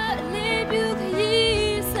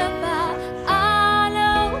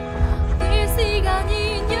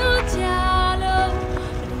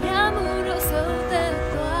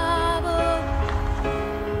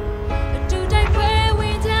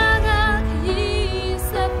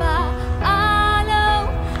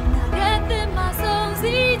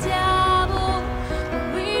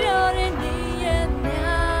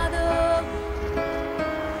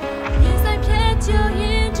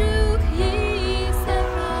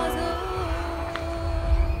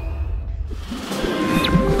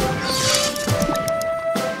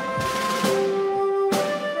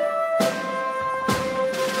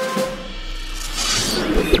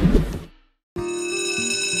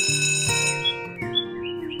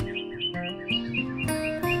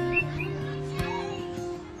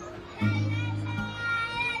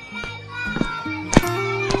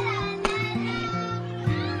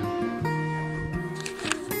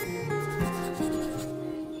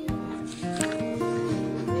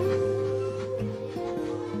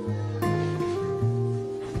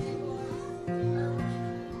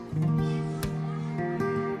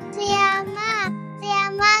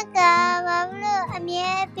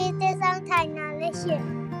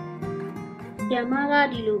ပြန်မက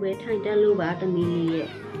ဒီလိုပဲထိုင်တက်လို့ပါတမီးလေးရဲ့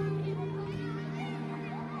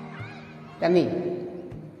တ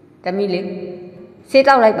မီးလေးဆေး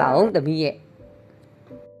တောက်လိုက်ပါဦးတမီးရဲ့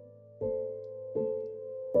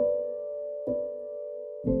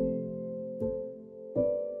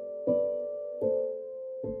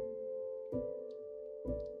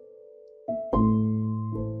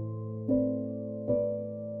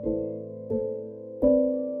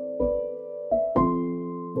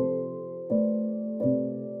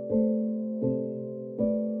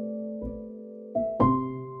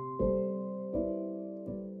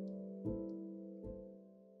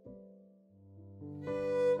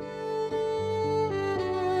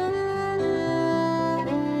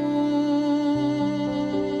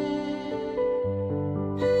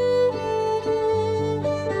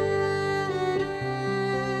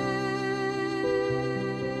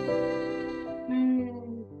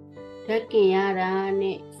ဓာတ်ကင်ရတာ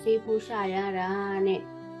နဲ့ဆေးဖူးရှာရတာနဲ့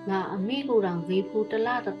ငါအမိကိုယ်တောင်ဈေးဖူးတစ်လ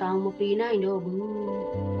တစ်တောင်းမပေးနိုင်တော့ဘူး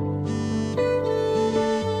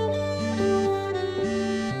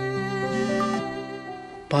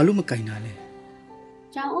ဘာလို့မကင်တာလဲ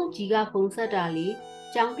ကျောင်းအုပ်ကြီးကဖုန်းဆက်တာလေ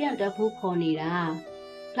ကျောင်းပြန်တက်ဖို့ခေါ်နေတာ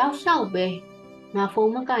လောက်လျှောက်ပဲငါဖု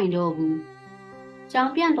န်းမကင်တော့ဘူးကျော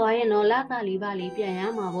င်းပြန်သွားရင်တော့လသာလေးပါလေးပြန်ရ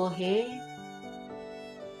မှာပေါ့ဟဲ့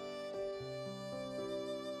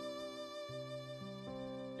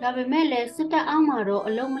ဒါပေမဲ့လည်းစစ်တပ်အောက်မှာတော့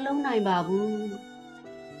အလုံးမလုံးနိုင်ပါဘူး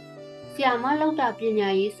Siama lauta pinya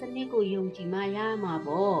yi sene ko yung jima ya ma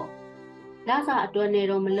bo. Lasa atwane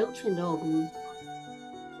ro maluk chin do bu.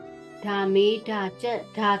 Da me da jet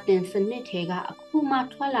da tin sene thega aku ma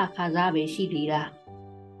thwala khaza be shi lira.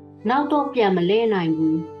 Now to pyan ma le nai bu.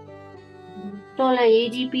 Tolan yi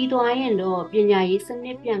ji pi twa yin do pinya yi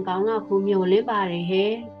sene pyan kaung la phu myo le ba re he.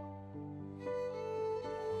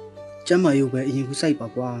 ကျမ်းမာရေးပဲအရင်ကစိုက်ပါ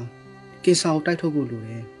ကွာကင်ဆာကိုတိုက်ထုတ်ဖို့လိုတ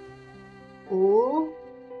ယ် အိုး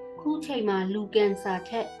ခုချိန်မှာလူကင်ဆာထ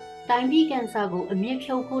က်တိုင်းပြည်ကင်ဆာကိုအမြင့်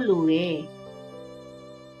ဖြုတ်ဖို့လိုတယ်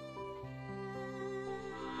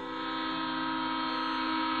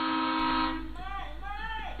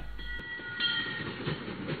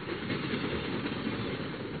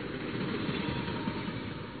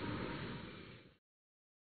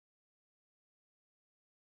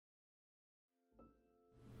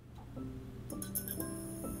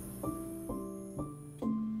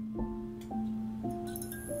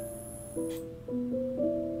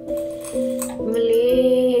မ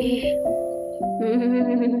လေး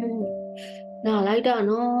နာလိုက်တာ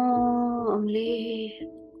နော်အမလေး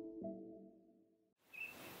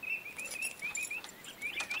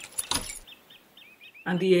အ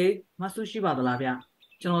န်တီရေမဆူရှိပါသလားဗျ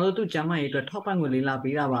ကျွန်တော်တို့သူ့ကျမ်းမာရေးအတွက်ထောက်ပံ့ငွေလေးလာ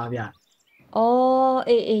ပေးတာပါဗျအော်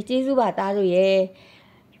အေးကျေးဇူးပါသားတို့ရဲ့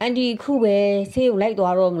အန်တီခုပဲဆေးကိုလိုက်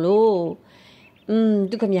သွားတော့မလို့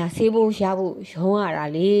သူခမညာဆေးဖို့ရှားဖို့ရုံးရတာ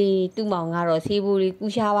လေသူ့မောင်ကတော့ဆေးဖို့လေးကူ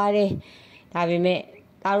ရှားပါတယ်ဒါပေမဲ့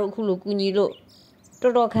သားတို့အခုလိုကူညီလို့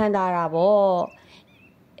တော်တော်ခံတာတာပေါ့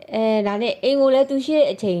ဒါနဲ့အိမ်ကိုလည်းသူရှိတဲ့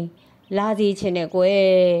အချိန်လာစီချင်တယ်ကွယ်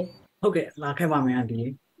ဟုတ်ကဲ့လာခဲ့ပါမယ်အန်တီ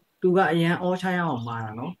သူကအရင်အောချရအောင်မာ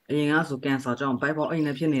တာနော်အရင်ကဆိုကင်ဆာကြောင့်ဘိုက်ပေါအိမ်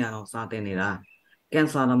နဲ့ဖြစ်နေတာတော့စားတင်နေတာကင်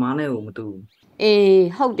ဆာသမားနဲ့ကိုမတူအေး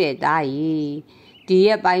ဟုတ်တယ်သားကြီးဒီရ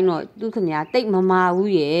က်ပိုင်းတော့သူခမညာတိတ်မမာ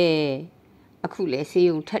ဘူးရဲ့အခုလဲဆေး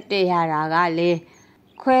ရုံထက်တဲ့ရတာကလေ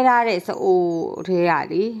ခွဲထားတဲ့စအိုးထဲရ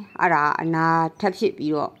လေအဲ့ဒါအနာထက်ဖြစ်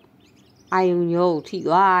ပြီးတော့အာယုံရောထိ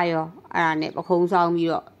သွားရောအဲ့ဒါနဲ့ပခုံးဆောင်ပြီး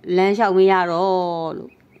တော့လမ်းလျှောက်မရတော့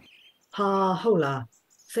လို့ ဟာဟုတ်လား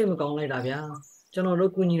စိတ်မကောင်းလိုက်တာဗျာကျွန်တော်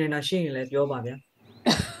တို့ကူညီနေတာရှိရင်လည်းပြောပါဗျာ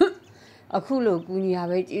အခုလိုကူညီရ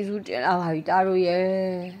ပဲကျေးဇူးတင်လာပါပြီတားတို့ရဲ့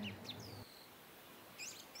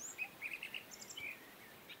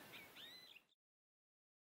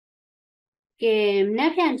ကဲမ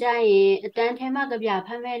နေ့ပြန်ကြရင်အတန်းထဲမှာကြပြဖ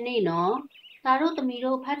မ်းမဲ့နေနော်ဒါတို့သမီး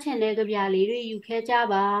တို့ဖတ်ချင်တဲ့ကြပြလေးတွေယူခဲ့ကြ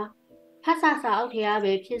ပါဖတ်စာစာအုပ်ထဲက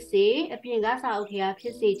ပဲဖြစ်စေအပြင်ကစာအုပ်ထဲကဖြ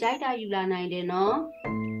စ်စေကြိုက်တာယူလာနိုင်တယ်နော်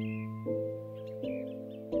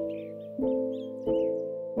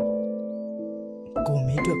ကိုမ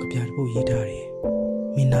င်းတို့ကပြတဖို့ရေးထားတယ်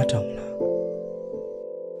မင်းနားထောင်လား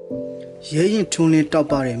ရဲရင်ထွန်းလင်းတောက်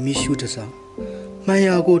ပါတဲ့မီရှူတစားမှန်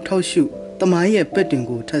ရာကိုထောက်ရှုတမိုင်းရဲ့ပက်တင်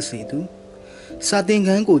ကိုထက်စီသူစာသင်ခ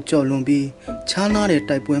န်းကိုကြော်လွန်ပြီးခြားနာတဲ့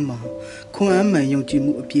တိုက်ပွဲမှာခွန်အားမှန်ယုံကြည်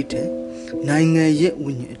မှုအပြည့်တဲ့နိုင်ငံရဲ့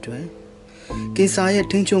ဝိညာဉ်အတွက်ကင်ဆာရဲ့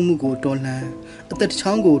ထိန်းချုပ်မှုကိုတော်လှန်အသက်တစ်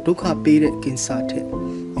ချောင်းကိုဒုက္ခပေးတဲ့ကင်ဆာထက်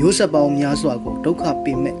မျိုးဆက်ပေါင်းများစွာကိုဒုက္ခ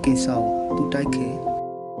ပေးမဲ့ကင်ဆာကိုသူတိုက်ခဲ့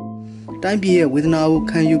တိုင်းပြည်ရဲ့ဝေဒနာကို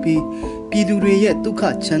ခံယူပြီးပြည်သူတွေရဲ့ဒုက္ခ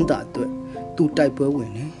ချမ်းသာအတွက်သူတိုက်ပွဲဝ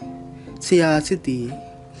င်တယ်ဆရာစစ်တီ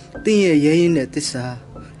တင်းရဲ့ရဲရင်တဲ့သစ္စာ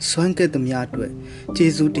စွမ်းကဲ့သမျှအတွက်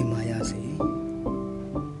ကျေးဇူးတင်ပါရစေ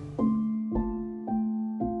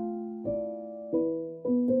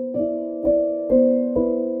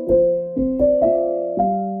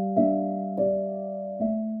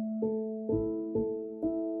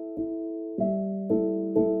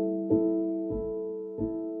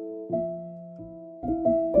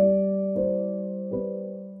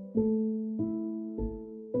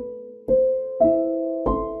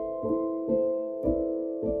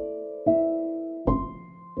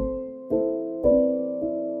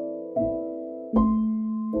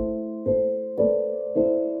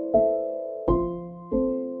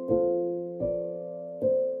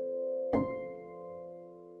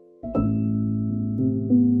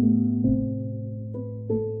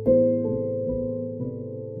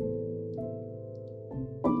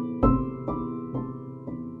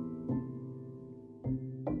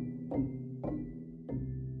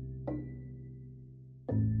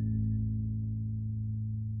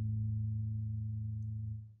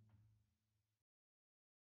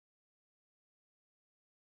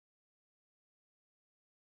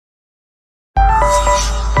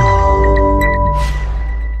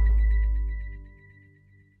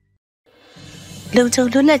လုံခြုံ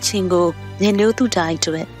လွတ်လပ်ခြင်းကိုဉာဏ်မျိုးသူတိုင်းအ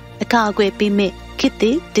တွက်အကာအကွယ်ပေးမဲ့ခေတ်သ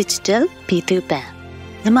စ် Digital ပြည်သူ့ဘဏ်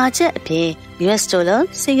မြန်မာကျပ်အပြင် US ဒေါ်လာ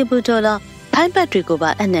စင်ကာပူဒေါ်လာဖိုင်းဘတ်တွေကိုပါ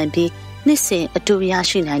အနှံပြီးနှစ်စဉ်အတူရ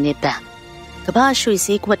ရှိနိုင်တဲ့ဘဏ်ကမ္ဘာရွှေစ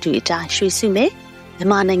ည်းကွက်တွေအတိုင်းရွှေစုမဲ့ မြ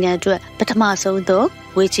န်မာနိုင်ငံအတွက်ပထမဆုံးသော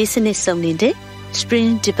ငွေကြေးစနစ်စုံနေတဲ့ Spring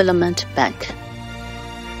Development Bank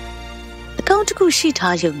အကောင့်တစ်ခုရှိ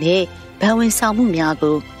ထားရုံနဲ့ဘဏ်ဝင်ဆောင်မှုများ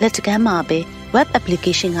ကိုလက်တကမ်းမှာပဲ web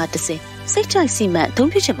application ကတစ်ဆင့်စိတ်ကြိုက်စီမံအသုံး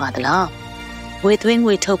ပြုချင်ပါသလားငွေသွင်း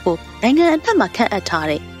ငွေထုတ်ဖို့နိုင်ငံအနှံ့မှာခန့်အပ်ထား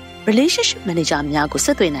တဲ့ relationship manager များကိုဆ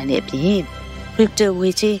က်သွယ်နိုင်တဲ့အပြင် crypto ငွေ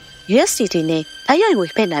ကြေး USDT နဲ့တိုက်ရိုက်ငွေ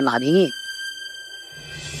ဖက်နိုင်ပါပြီ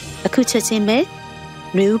အခုချက်ချင်းပဲ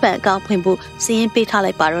နွေဦးဘဏ်အကောင့်ဖွင့်ဖို့စီးရင်ပေးထား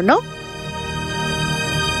လိုက်ပါတော့နော်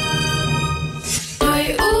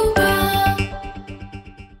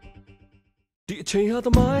ဒီအချိန်ဟာသ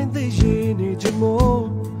မိုင်းသိရင်နေချင်မို့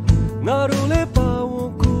ငါတို့လည်းပါဝ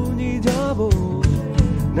င်ကူညီကြဖို့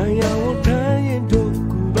နိုင်ရဝန်ထမ်းရင်တို့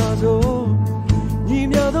ကူပါစို့ညီ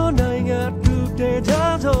မြသောနိုင်ငံတူတည်ကြ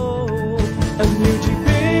စို့အမြင့်ကြီး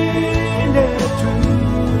ပေးတဲ့သူ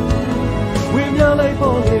ဝင်းများလိုက်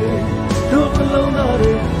ပေါ်လေတို့အလုံးသား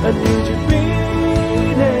တွေအမြင့်ကြီး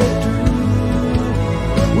ပေးတဲ့သူ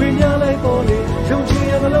ဝင်းများလိုက်ပေါ်လေယုံကြည်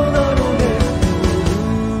ရမလုံးသားတို့နဲ့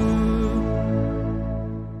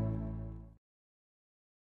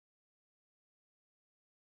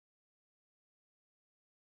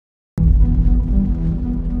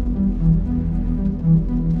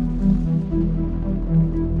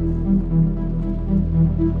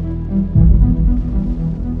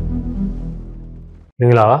မ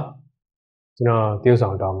င်္ဂလာပါကျွန်တော်တရုတ်ဆော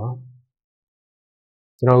င်တောင်းပါ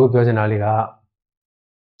ကျွန်တော်အခုပြောချင်တာလေးက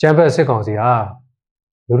ကျန်းဖက်စစ်ကောင်စီဟာ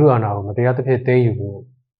လူထုအာဏာကိုမတရားသဖြင့်သိမ်းယူဖို့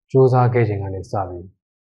စ조사ခဲ့ခြင်းကနေစပြီး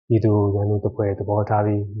ပြည်သူရန်သူတစ်ဖွဲ့သဘောထား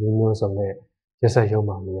ပြီးမျိုးစုံနဲ့ရက်ဆက်ရုံ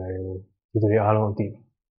မှနေရတယ်ကိုပြည်သူတွေအားလုံးအသိ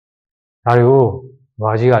ပါဒါတွေကို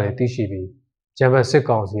ဘာကြီးကလည်းသိရှိပြီးကျန်းဖက်စစ်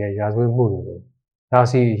ကောင်စီရဲ့ရာဇဝတ်မှုတွေကိုဒါ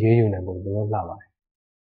စီရေးယူနိုင်ဖို့လိုအပ်လာပါတယ်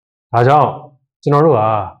ဒါကြောင့်ကျွန်တော်တို့ဟာ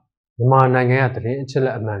မြန်မာနိုင်ငံရဲ့သတင်းအချက်အလ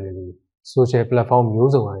က်အမှန်တွေကို social platform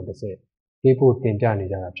မျိုးစုံကနေတစ်ဆင့်ပေးပို့တင်ပြနေ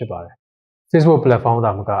ကြတာဖြစ်ပါတယ် Facebook platform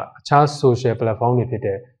သာမကအခြား social platform တွေဖြစ်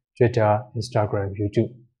တဲ့ Twitter, Instagram,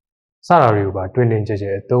 YouTube စတာတွေကိုပါတွင်တင်ကြကြ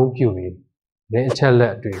အသုံးပြုပြီးသတင်းအချက်အလ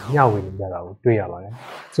က်တွေမျှဝေနေကြတာကိုတွေ့ရပါတယ်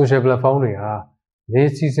social platform တွေဟာသတ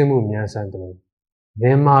င်းစီးဆင်းမှုမြန်ဆန်တယ်လို့သတ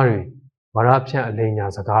င်းမှားတွေဝါဒဖြန့်အလိမ်ညာ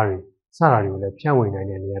စကားတွေစတာတွေကိုလည်းဖြန့်ဝေနိုင်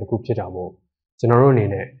တဲ့နေရာတစ်ခုဖြစ်တာမို့ကျွန်တော်တို့အနေ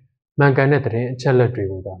နဲ့မှန်ကန်တဲ့သတင်းအချက်အလက်တွေ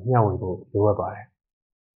ကိုသာမျှဝေဖို့လိုအပ်ပါတယ်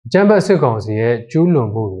။ကျန်းဖက်စစ်ကောင်စီရဲ့ကျူးလွန်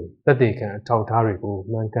မှုတွေသက်သေခံအထောက်အထားတွေကို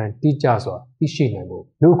မှန်ကန်တိကျစွာသိရှိနိုင်ဖို့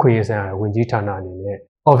လူ့အခွင့်အရေးဆိုင်ရာဝန်ကြီးဌာနအနေနဲ့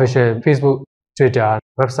official Facebook, Twitter,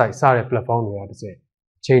 website စတဲ့ platform တွေကတစ်ဆင့်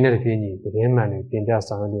အချိန်နဲ့တပြေးညီသတင်းမှန်တွေတင်ပြ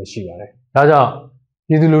ဆောင်ရွက်ရရှိပါတယ်။ဒါကြောင့်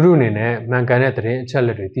ပြည်သူလူထုအနေနဲ့မှန်ကန်တဲ့သတင်းအချက်အလ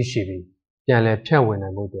က်တွေသိရှိပြီးပြန်လည်ဖြန့်ဝေနို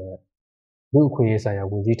င်ဖို့အတွက်လူ့အခွင့်အရေးဆိုင်ရာ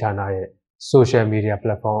ဝန်ကြီးဌာနရဲ့ social media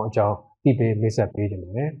platform အကြောင်းသိပေးမိတ်ဆက်ပေးကြပါ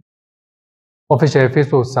တယ်။ official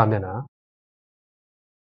Facebook စာမျက်နှာ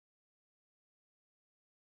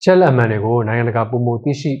ချက်လက်မှန်တွေကိုနိုင်ငံတကာပုံမှန်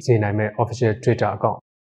သိရှိစေနိုင်မဲ့ official Twitter account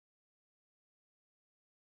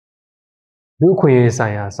လူ့အခွင့်အရေးဆို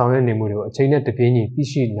င်ရာဆောင်ရွက်နေမှုတွေကိုအချိန်နဲ့တပြေးညီသိ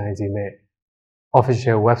ရှိနိုင်စေမဲ့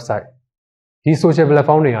official website ဒီ social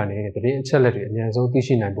platform တွေကနေသတင်းအချက်လက်တွေအများဆုံးသိ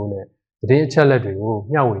ရှိနိုင်ဖို့နဲ့သတင်းအချက်လက်တွေကို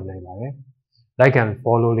မျှဝေနိုင်ပါတယ်။ like and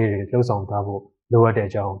follow လေးတွေလှုပ်ဆောင်ထားဖို့လိုအပ်တဲ့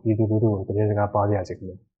အကြောင်းပြည်သူလူထုကိုသတင်းစကားပါရစေခင်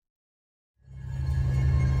ဗျာ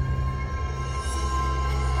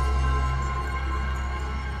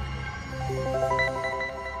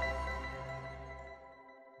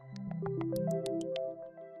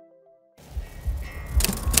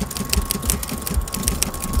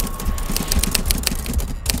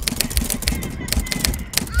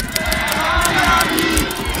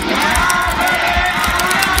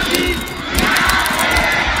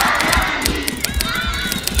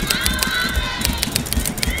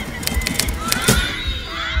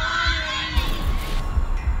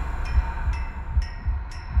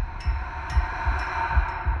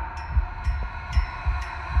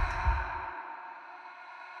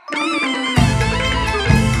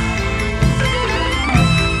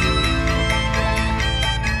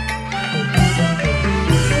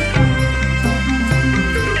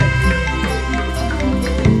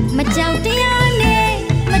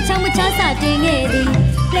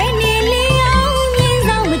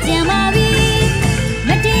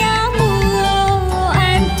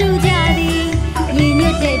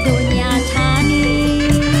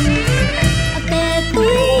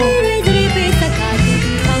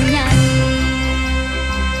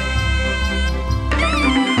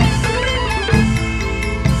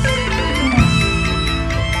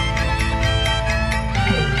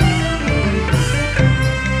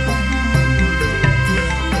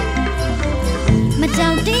မ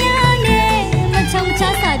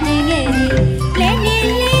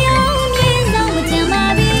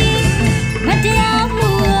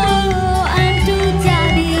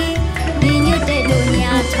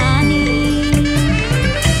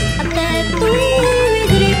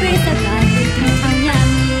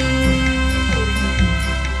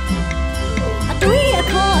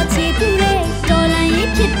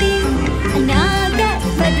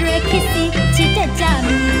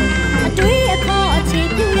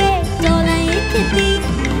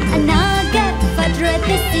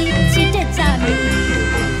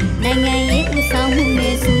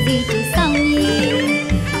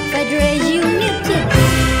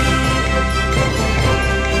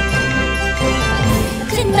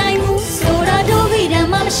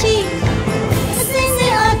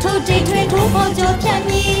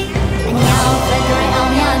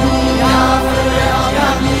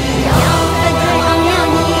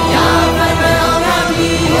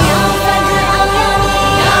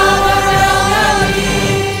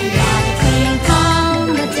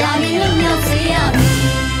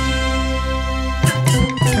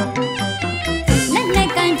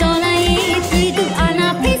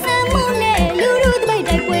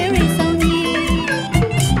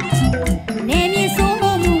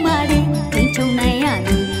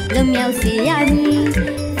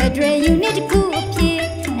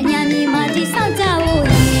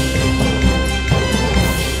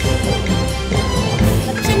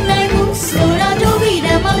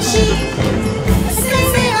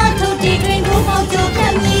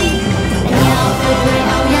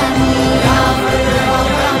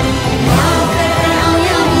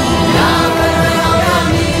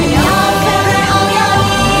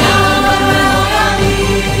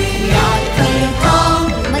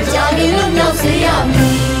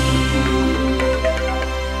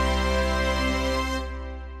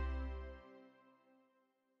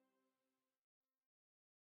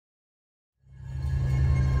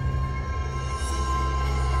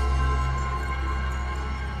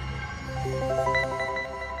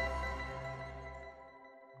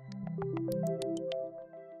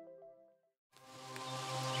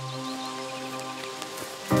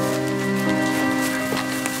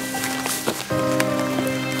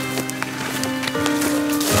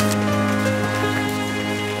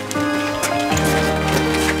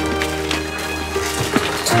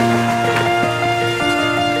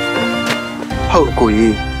ဟုတ်အကို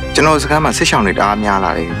ကြီးကျွန်တော်စကားမှာဆက်ရှောင်နေတာအားများ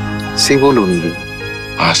လာတယ်စေးဖို့လိုနေပြီ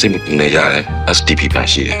အားစိတ်မပူနေရတယ် STP ပန်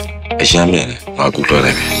ရှိတယ်အရမ်းမြင်တယ်ငါကူလွှဲ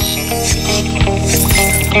လိုက်မယ်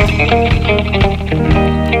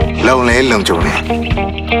လုံလဲလုံကြုံနေ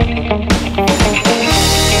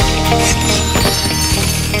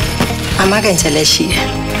အမကန်ချက်လက်ရှိတယ်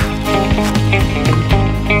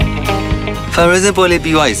ဖာရီဇင်ပေါ်လေး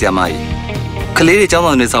ပြီးသွားပြီဆရာမကြီးကလေးတွေကျောင်း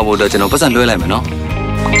ဆောင်တွေစောက်ဖို့တော့ကျွန်တော်ပတ်စံလွှဲလိုက်မယ်နော်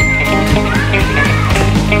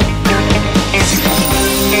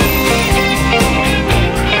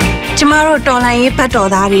ကျမတို့တော်လိုင်းရေးဘတ်တော်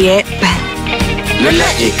သားတွေရဲ့ဘန်လက်လ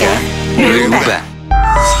က်ဧကန်ຫນွေဦးဘန်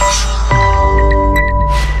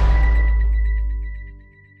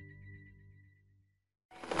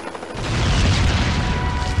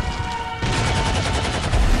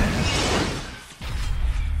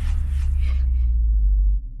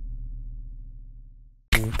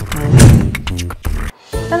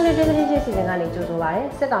ကနေကြိုဆိုပါရယ်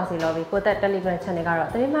စစ်ကောင်စီ lobby ကိုသက် Telegram channel ကတော့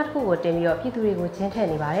သတင်းမှတ်တစ်ခုကိုတင်ပြီးတော့ပြည်သူတွေကိုချင်းထည့်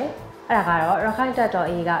နေပါတယ်အဲ့ဒါကတော့ရခိုင်တပ်တော်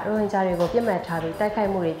AA ကရိုဟင်ဂျာတွေကိုပြစ်မှတ်ထားပြီးတိုက်ခို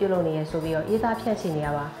က်မှုတွေပြုလုပ်နေရဆိုပြီးတော့ရေးသားဖြန့်ချီနေရ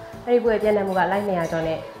ပါအဲ့ဒီပွဲပြည့်နေမှုကလိုက်200ကျော်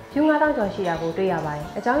နဲ့ view 9000ကျော်ရှိတာကိုတွေ့ရပါတယ်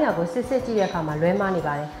အကြောင်းအရာကိုစစ်ကြည့်တဲ့အခါမှာလွဲမှားနေ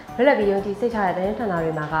ပါတယ်လွတ်လပ်ပြီးယုံကြည်စိတ်ချတဲ့သတင်းဌာန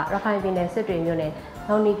တွေမှာကရခိုင်ပြည်နယ်စစ်တွေမြို့နယ်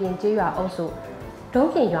နောင်နီပြင်ကျေးရွာအုပ်စုဒုံး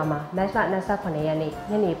ပြင်ရွာမှာမတ်လ28ရက်နေ့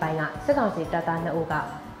ညနေပိုင်းကစစ်ကောင်စီတပ်သား2ဦးက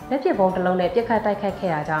လက်ပစ်ဘုံတစ်လုံးနဲ့ပြစ်ခတ်တိုက်ခတ်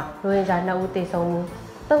ခဲ့တာကြောင့်ရိုဟင်ဂျာ2ဦးသေဆုံးမှု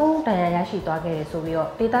3ဦးဒဏ်ရာရရှိသွားခဲ့တယ်ဆိုပြီးတော့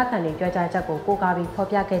ဒေသခံတွေပြောကြားချက်ကိုကိုးကားပြီးဖော်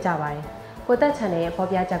ပြခဲ့ကြပါတယ်။ကိုသက် channel ရဲ့ဖော်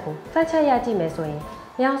ပြချက်ကိုစက်ချက်ရကြည့်မယ်ဆိုရင်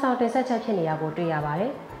ညောင်ဆောင်တင်ဆက်ချက်ဖြစ်နေတာကိုတွေ့ရပါတ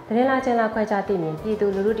ယ်။သတင်းလာချင်းလာခွဲခြားသိမြင်ပြည်သူ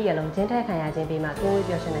လူထုတရက်လုံးကျင်းထက်ခံရခြင်းပြီးမှကင်းဝေး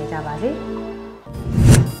ပျော်ရွှင်နိုင်ကြပါစေ။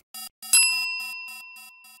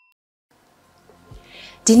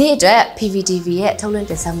ဒီနေ့အတွက် PVTV ရဲ့ထုတ်လွှင့်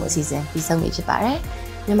တင်ဆက်မှုအစီအစဉ်ပြီးဆုံးပြီဖြစ်ပါတယ်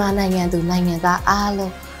။မြန်မာနိုင်ငံသူနိုင်ငံသားအား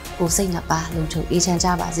လုံးကိုစိတ်နှပါလုံခြုံအေးချမ်းကြ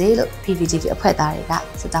ပါစေလို့ PVTV အဖွဲ့သားတွေက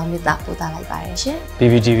ဆုတောင်းမေတ္တာပို့သလိုက်ပါတယ်ရှင်။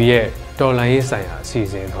 PVTV ရဲ့တော်လိုင်းရေးဆိုင်ရာအစီ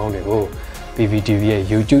အစဉ်ကောင်းတွေကို PVTV ရဲ့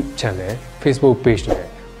YouTube Channel, Facebook Page နဲ့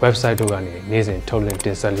Website တို့ကနေနေ့စဉ်ထုတ်လွှင့်တ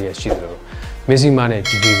င်ဆက်လျက်ရှိသလို Mizzima နဲ့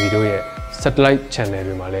DTV တို့ရဲ့ Satellite Channel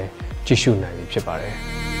တွေမှာလည်းကြည့်ရှုနိုင်ပြီဖြစ်ပါတယ်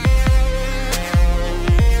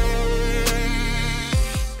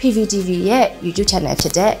။ PVTV ရဲ့ YouTube Channel ဖြ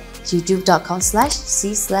စ်တဲ့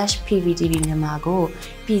youtube.com/c/pvtv မြန်မာကို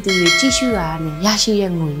ပြည်သူတွေကြည့်ရှုရတဲ့ရရှိ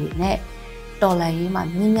တဲ့ငွေတွေနဲ့တော်လိုင်းရေးမှာ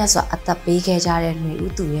မြင့်မြတ်စွာအသက်ပေးခဲ့ကြတဲ့ຫນွေ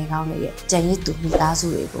ဦးသူရဲကောင်းတွေရဲ့ကြံရည်သူမိသားစု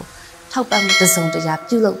တွေကိုထောက်ပံ့မှုတစုံတရာ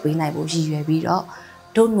ပြုလုပ်ပေးနိုင်ဖို့ရည်ရွယ်ပြီးတော့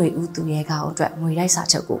ဒုຫນွေဦးသူရဲကောင်းအတွက်ငွေတိုက်စာ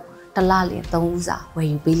ချုပ်ကိုတစ်လလ3ဦးစာဝယ်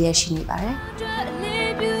ယူပေးလျက်ရှိနေပါတယ်။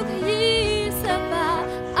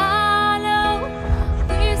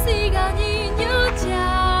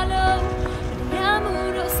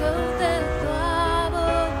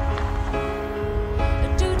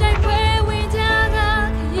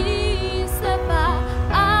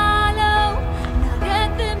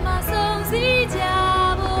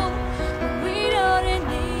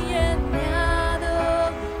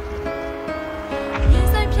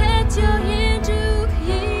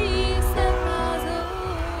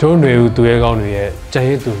 Don't know to a gun yet,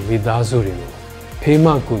 giant to with Azuri.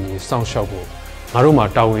 Payma Kuni sound shop.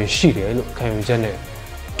 Maroma Tower Shire, can you generate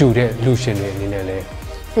do that Lucian in LA?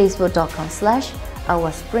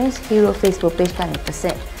 Facebook.com/Our Springs Hero Facebook page ကနေ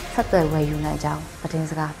percent ဆက်သွယ်ဝယ်ယူနိုင်ကြအောင်ပထမ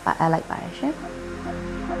စကားပါအပ်လိုက်ပါတယ်ရှင်